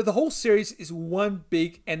tournament. The whole series is one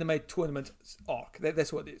big anime tournament arc.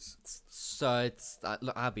 That's what it is. So it's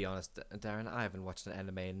look, I'll be honest, Darren. I haven't watched an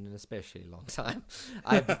anime in an especially long time.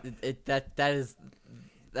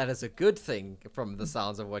 That is a good thing from the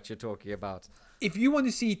sounds of what you're talking about. If you want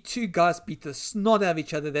to see two guys beat the snot out of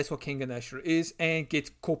each other, that's what Kengan Ashura is, and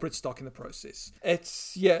get corporate stock in the process.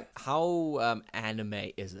 It's, yeah. How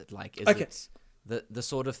anime is it? Like, is Okay. it the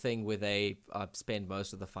sort of thing where they spend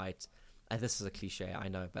most of the fight? And this is a cliche, I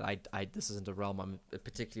know, but I this isn't a realm I'm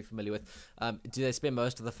particularly familiar with. Do they spend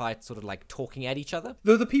most of the fight sort of like talking at each other?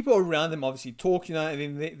 The people around them obviously talk, and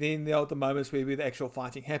then there are the moments where the actual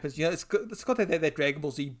fighting happens. It's got that Dragon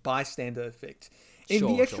Ball Z bystander effect. In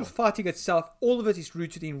the actual fighting itself, all of it is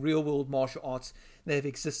rooted in real-world martial arts that have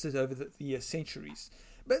existed over the centuries.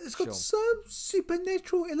 But it's got some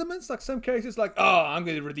supernatural elements, like some characters like, I'm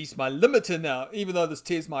going to release my limiter now, even though this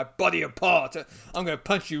tears my body apart. I'm going to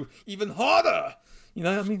punch you even harder.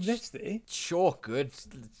 That's there. Sure, good.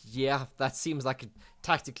 Yeah, that seems like a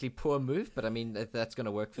tactically poor move, but I mean, if that's going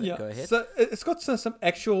to work for it, go ahead. So it's got some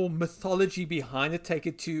actual mythology behind it, take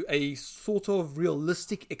it to a sort of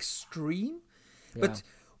realistic extreme. Yeah. But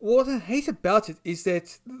what I hate about it is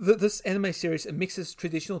that this anime series mixes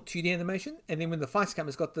traditional 2D animation, and then when the fights come,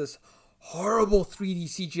 it's got this horrible 3D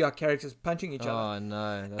CGI characters punching each other. Oh,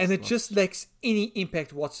 no. And it just lacks any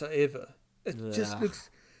impact whatsoever. It just looks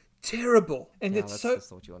terrible. And it's so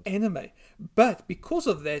anime. But because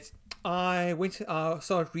of that, I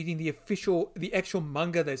started reading the actual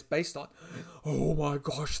manga that's based on. Oh my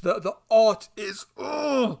gosh, the art is...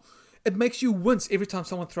 it makes you wince every time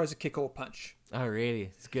someone throws a kick or a punch. Oh, really?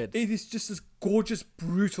 It's good. It is just this gorgeous,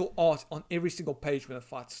 brutal art on every single page when a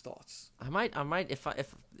fight starts. I might,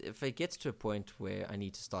 if it gets to a point where I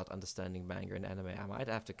need to start understanding manga and anime, I might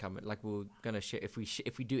have to come. Like we're gonna share if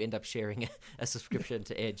we do end up sharing a subscription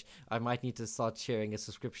to Edge, I might need to start sharing a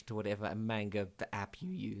subscription to whatever manga app you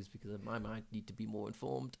use because I might need to be more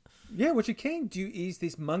informed. Yeah, what you can do is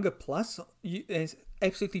there's Manga Plus. It's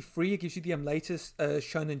absolutely free. It gives you the latest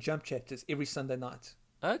Shonen Jump chapters every Sunday night.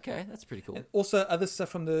 Okay, that's pretty cool. And also other stuff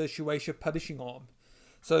from the Shueisha publishing arm.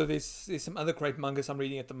 So there's some other great mangas I'm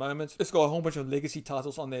reading at the moment. It's got a whole bunch of legacy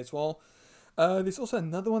titles on there as well. There's also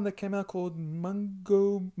another one that came out called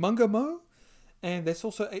Mangamo. And that's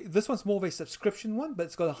also this one's more of a subscription one, but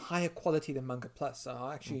it's got a higher quality than Manga Plus. So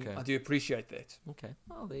I do appreciate that. Okay.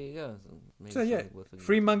 Well, there you go. Maybe so yeah,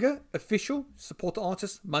 free manga, official, support the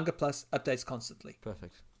artist, Manga Plus, updates constantly.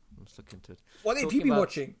 Perfect. Let's look into it. What have you been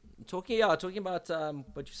watching? Talking about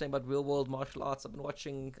what you're saying about real world martial arts. I've been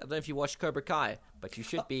watching. I don't know if you watched Cobra Kai, but you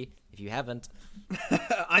should be if you haven't.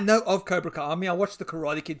 I know of Cobra Kai. I mean, I watched the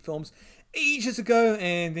Karate Kid films ages ago,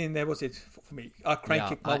 and then that was it for me. I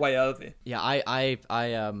kicked my way out of there. Yeah, I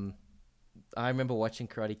remember watching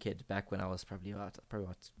Karate Kid back when I was probably about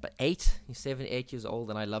 7, 8 years old,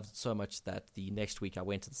 and I loved it so much that the next week I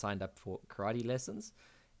went and signed up for karate lessons.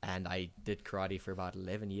 And I did karate for about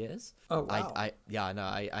 11 years. Oh, wow. I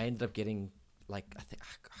ended up getting, I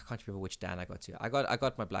can't remember which dan I got to. I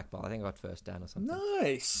got my black belt. I think I got first dan or something.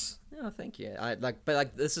 Nice. Yeah, thank you.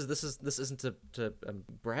 This isn't to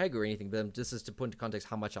brag or anything, but this is to put into context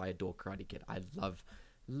how much I adore Karate Kid. I love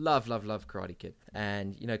Karate Kid.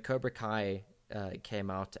 And, Cobra Kai came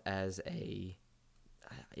out as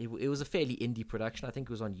it was a fairly indie production. I think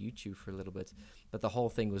it was on YouTube for a little bit, but the whole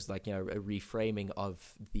thing was a reframing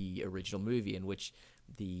of the original movie in which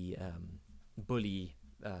the bully.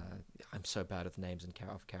 I'm so bad at the names and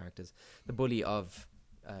of characters. The bully of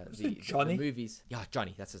Johnny? the movies. Yeah,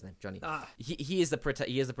 Johnny. That's his name. Johnny. He is the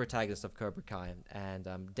protagonist of Cobra Kai, and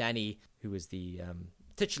Danny, who is the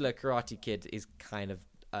titular Karate Kid, is kind of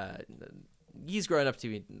he's grown up to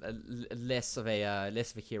be less of a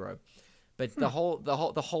hero. But the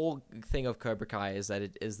whole thing of Cobra Kai is that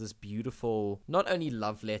it is this beautiful, not only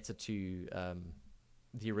love letter to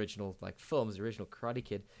the original films, the original Karate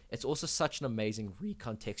Kid. It's also such an amazing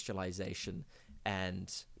recontextualization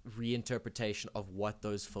and reinterpretation of what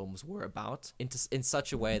those films were about in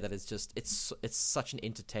such a way that it's such an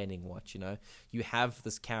entertaining watch. You have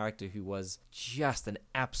this character who was just an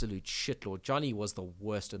absolute shitlord. Johnny was the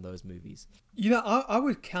worst in those movies. I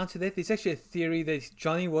would counter that. There's actually a theory that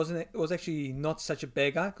Johnny was actually not such a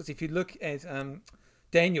bad guy, because if you look at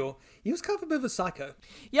Daniel, he was kind of a bit of a psycho.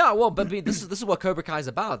 Yeah, well, but I mean, this is what Cobra Kai is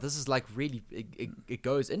about. This is really it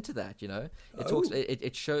goes into that, It talks,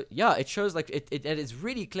 it shows, it and it's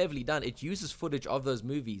really cleverly done. It uses footage of those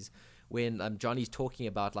movies when Johnny's talking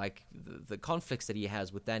about the conflicts that he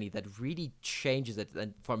has with Danny, that really changes it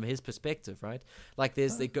and from his perspective, right? Like I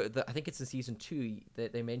think it's in season 2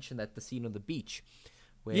 that they mention that the scene on the beach,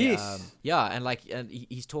 where yes, and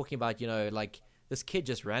he's talking about this kid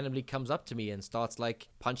just randomly comes up to me and starts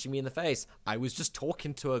punching me in the face. I was just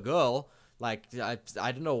talking to a girl. I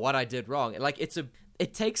don't know what I did wrong.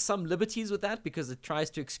 It takes some liberties with that because it tries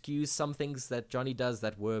to excuse some things that Johnny does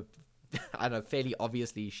that were, I don't know, fairly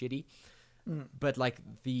obviously shitty. But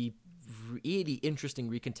the really interesting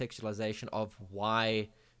recontextualization of why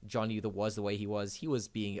Johnny was the way he was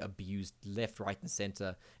being abused left, right, and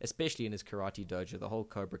center, especially in his karate dojo. The whole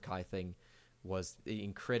Cobra Kai thing was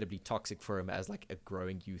incredibly toxic for him as a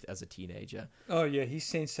growing youth, as a teenager. Oh yeah, his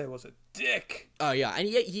sensei was a dick. Oh yeah, and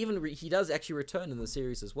he does actually return in the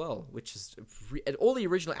series as well, which is and all the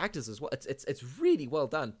original actors as well. It's really well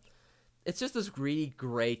done. It's just this really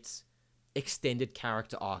great extended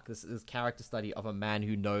character arc, this character study of a man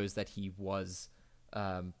who knows that he was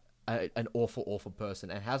an awful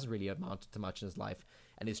person and hasn't really amounted to much in his life,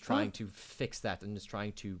 and is trying to fix that and is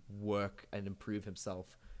trying to work and improve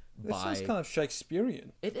himself. This sounds kind of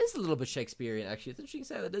Shakespearean. It is a little bit Shakespearean, actually. It's interesting to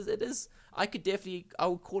say that it is. I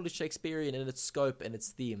would call it Shakespearean in its scope and its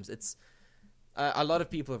themes. It's a lot of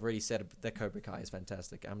people have already said that Cobra Kai is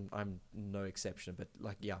fantastic. I'm no exception, but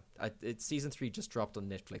season 3 just dropped on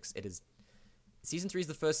Netflix. Season 3 is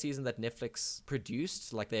the first season that Netflix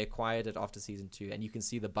produced. They acquired it after season 2, and you can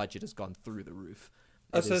see the budget has gone through the roof.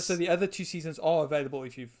 So the other 2 seasons are available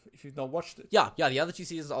if you've not watched it. Yeah, the other 2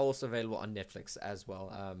 seasons are also available on Netflix as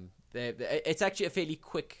well. It's actually a fairly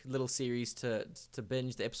quick little series to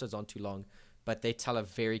binge. The episodes aren't too long, but they tell a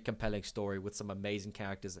very compelling story with some amazing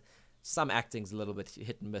characters. Some acting's a little bit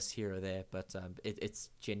hit and miss here or there, but it's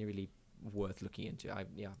genuinely worth looking into.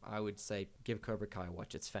 I would say give Cobra Kai a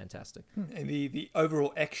watch. It's fantastic. And the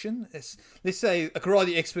overall action is, let's say a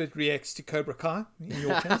karate expert reacts to Cobra Kai in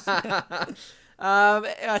your case.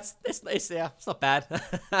 It's not bad.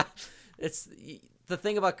 It's the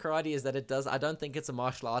thing about karate is that I don't think it's a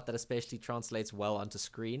martial art that especially translates well onto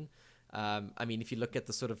screen. I mean, if you look at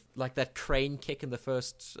the sort of that crane kick in the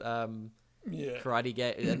first the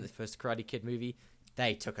first Karate Kid movie,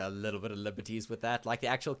 they took a little bit of liberties with that. The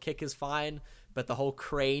actual kick is fine, but the whole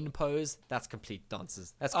crane pose, that's complete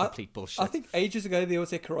nonsense. That's complete bullshit. I think ages ago there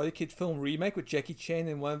was a Karate Kid film remake with Jackie Chan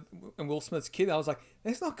and Will Smith's kid. I was like,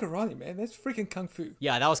 that's not karate, man. That's freaking kung fu.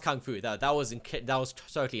 Yeah, that was kung fu. That was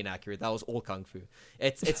totally inaccurate. That was all kung fu.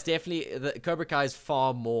 It's definitely the Cobra Kai is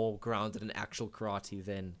far more grounded in actual karate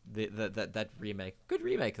than that remake. Good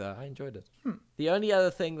remake though. I enjoyed it. The only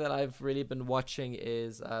other thing that I've really been watching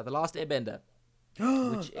is The Last Airbender.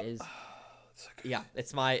 Which is so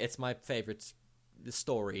it's my favorite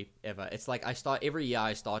story ever. It's every year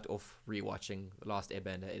I start off rewatching The Last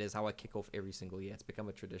Airbender. It is how I kick off every single year. It's become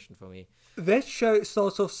a tradition for me. That show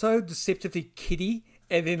starts off so deceptively kiddie,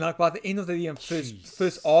 and then by the end of the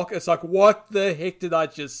first arc, it's what the heck did I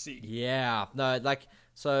just see? Yeah, no,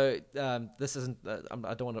 so this isn't.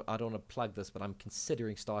 I don't want to plug this, but I'm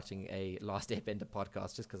considering starting a Last Airbender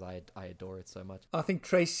podcast just because I adore it so much. I think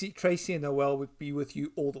Tracy and Noel would be with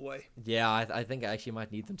you all the way. Yeah, I think I actually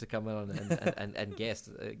might need them to come on and guest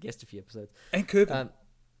a few episodes. And Kirby.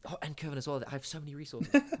 And Kevin as well. I have so many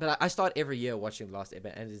resources. But I start every year watching The Last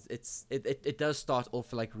Airbender, and it does start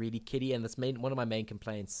off really kiddie. And one of my main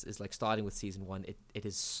complaints is starting with season 1. It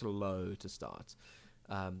is slow to start,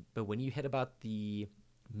 but when you hit about the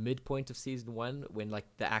midpoint of season 1, when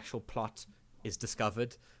the actual plot is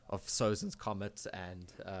discovered of Sozin's comet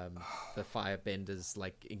and the firebenders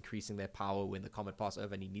increasing their power when the comet passes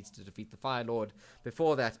over and he needs to defeat the Fire Lord.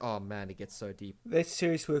 Before that, oh man, it gets so deep. That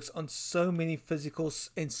series works on so many physical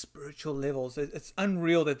and spiritual levels. It's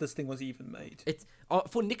unreal that this thing was even made. It's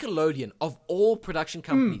for Nickelodeon, of all production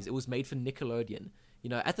companies. It was made for Nickelodeon.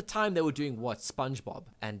 at the time they were doing what? SpongeBob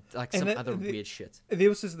and like some other weird shit. There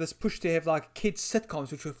was this push to have like kids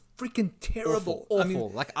sitcoms, which were freaking terrible. Awful. I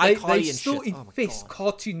mean, like they iCarly and still shit. infest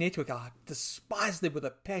Cartoon Network. I despise them with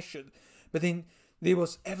a passion. But then there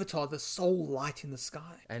was Avatar, the sole light in the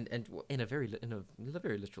sky, and in a very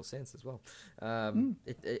literal sense as well.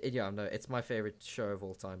 It's my favorite show of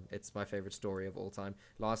all time. It's my favorite story of all time.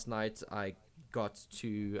 Last night I got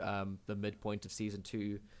to the midpoint of season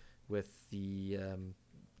 2 with the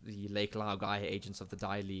Lake Laogai agents of the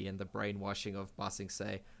Dai Li and the brainwashing of Ba Sing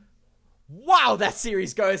Se. Wow, that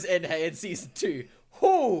series goes in season 2.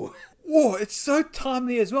 Whoo! Whoa, it's so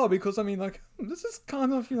timely as well because I mean, like, this is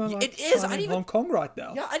kind of it is. in Hong Kong right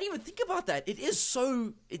now. Yeah, I didn't even think about that. It is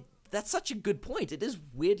so. That's such a good point. It is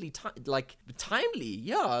weirdly timely.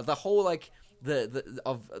 Yeah, the whole the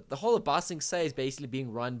whole of Ba Sing Se is basically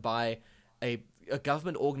being run by a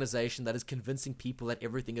government organization that is convincing people that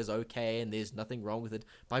everything is okay and there's nothing wrong with it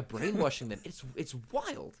by brainwashing them. It's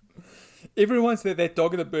wild. Everyone's that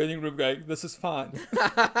dog in the burning room going, "This is fine."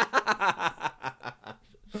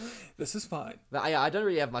 This is fine. I don't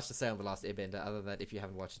really have much to say on The Last Airbender other than that if you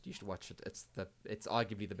haven't watched it, you should watch it. It's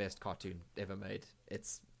arguably the best cartoon ever made.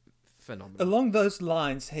 It's phenomenal. Along those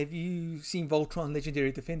lines, have you seen Voltron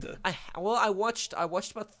Legendary Defender? I watched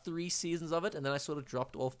about 3 seasons of it and then I sort of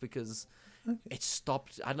dropped off because it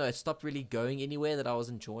stopped. I don't know. It stopped really going anywhere that I was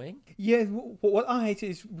enjoying. Yeah, what I hate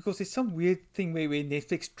is because there's some weird thing where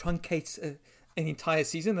Netflix truncates an entire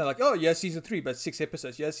season. They're like, oh yeah, season 3, but 6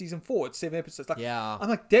 episodes. Yeah, season 4, it's 7 episodes. Like, yeah. I'm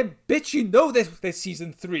like, damn bitch, that's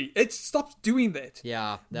season 3. It stops doing that.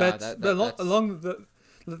 Yeah, along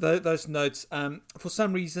those notes, for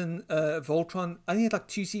some reason, Voltron only had like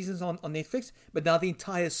 2 seasons on Netflix, but now the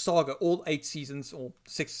entire saga, all 8 seasons or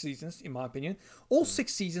 6 seasons, in my opinion, all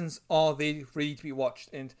 6 seasons are there ready to be watched.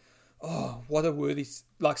 And oh, what a worthy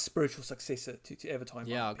spiritual successor to Avatar.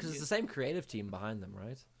 Yeah, because it's the same creative team behind them,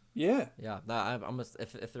 right? Yeah. Yeah. I must.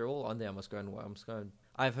 If they're all on there, I must go and.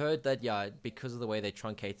 I've heard that because of the way they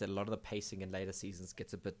truncate it, a lot of the pacing in later seasons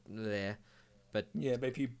gets a bit there. But yeah, but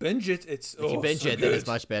if you binge it, then it's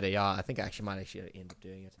much better. Yeah, I think I might end up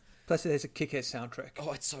doing it. Plus, it has a kick-ass soundtrack.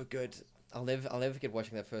 Oh, it's so good. I'll never forget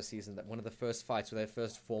watching that first season. That one of the first fights where they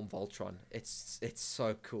first form Voltron. It's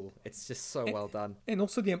so cool. It's just so well done. And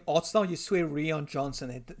also the art style. You swear Rian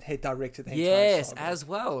Johnson had directed the entire saga. As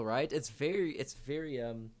well, right? It's very.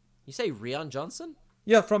 You say Rian Johnson?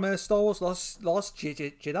 Yeah, from Star Wars Last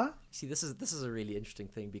Jedi. See, this is a really interesting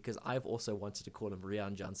thing because I've also wanted to call him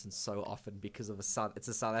Rian Johnson so often because of it's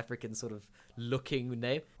a South African sort of looking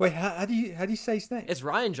name. Wait, how do you say his name? It's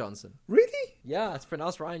Ryan Johnson. Really? Yeah, it's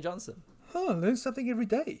pronounced Ryan Johnson. Oh, learn something every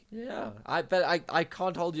day. Yeah, I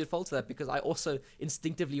can't hold you at fault to that because I also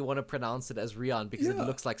instinctively want to pronounce it as Rian because it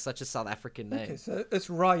looks like such a South African name. Okay, so it's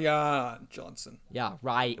Ryan Johnson. Yeah,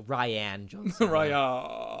 Ryan Johnson.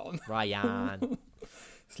 Ryan.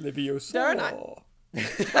 Leviosa.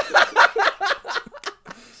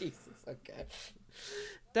 Jesus, okay.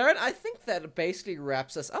 Darren, I think that basically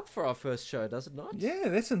wraps us up for our first show, does it not? Yeah,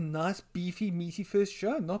 that's a nice, beefy, meaty first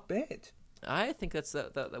show. Not bad. I think that's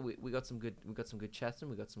that we got some good chats and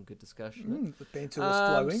we got some good discussion. The banter was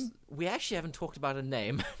flowing. We actually haven't talked about a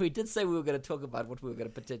name. We did say we were going to talk about what we were going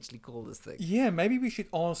to potentially call this thing. Yeah, maybe we should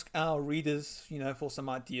ask our readers, for some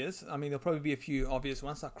ideas. I mean, there'll probably be a few obvious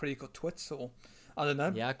ones like critical twits or I don't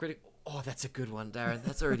know. Yeah, Oh, that's a good one, Darren.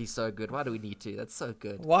 That's already so good. Why do we need to? That's so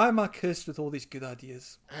good. Why am I cursed with all these good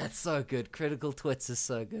ideas? That's so good. Critical twits is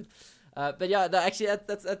so good. But yeah, no, actually,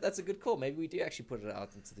 that's a good call. Maybe we do actually put it out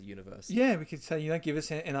into the universe. Yeah, we could say, give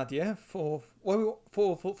us an idea for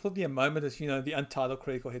the moment is, the Untitled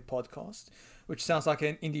Critical Hit podcast, which sounds like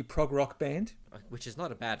an indie prog rock band. Which is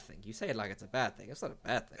not a bad thing. You say it like it's a bad thing. It's not a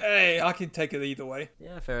bad thing. Hey, I can take it either way.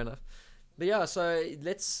 Yeah, fair enough. But yeah, so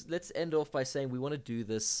let's end off by saying we want to do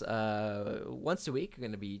this once a week. We're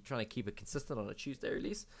going to be trying to keep it consistent on a Tuesday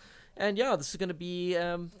release. And yeah, this is going to be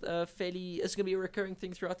it's going to be a recurring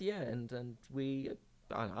thing throughout the year. And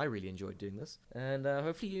I really enjoyed doing this. And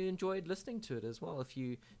hopefully you enjoyed listening to it as well. If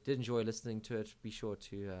you did enjoy listening to it, be sure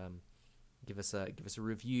to give us a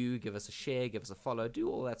review, give us a share, give us a follow, do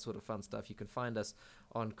all that sort of fun stuff. You can find us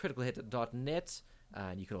on criticalhit.net.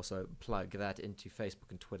 And you can also plug that into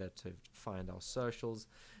Facebook and Twitter to find our socials.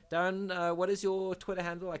 Darren, what is your Twitter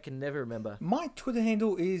handle? I can never remember. My Twitter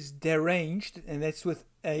handle is deranged, and that's with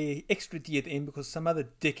a extra D at the end because some other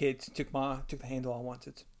dickhead took the handle I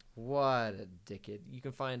wanted. What a dickhead. You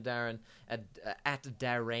can find Darren at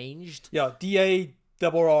deranged. Yeah, DARRANGED.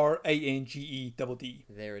 RRANGEDD.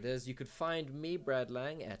 There it is. You could find me, Brad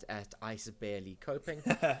Lang, at Ice Barely Coping.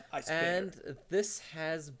 And this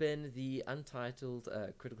has been the Untitled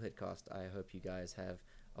Critical Hitcast. I hope you guys have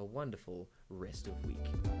a wonderful rest of week.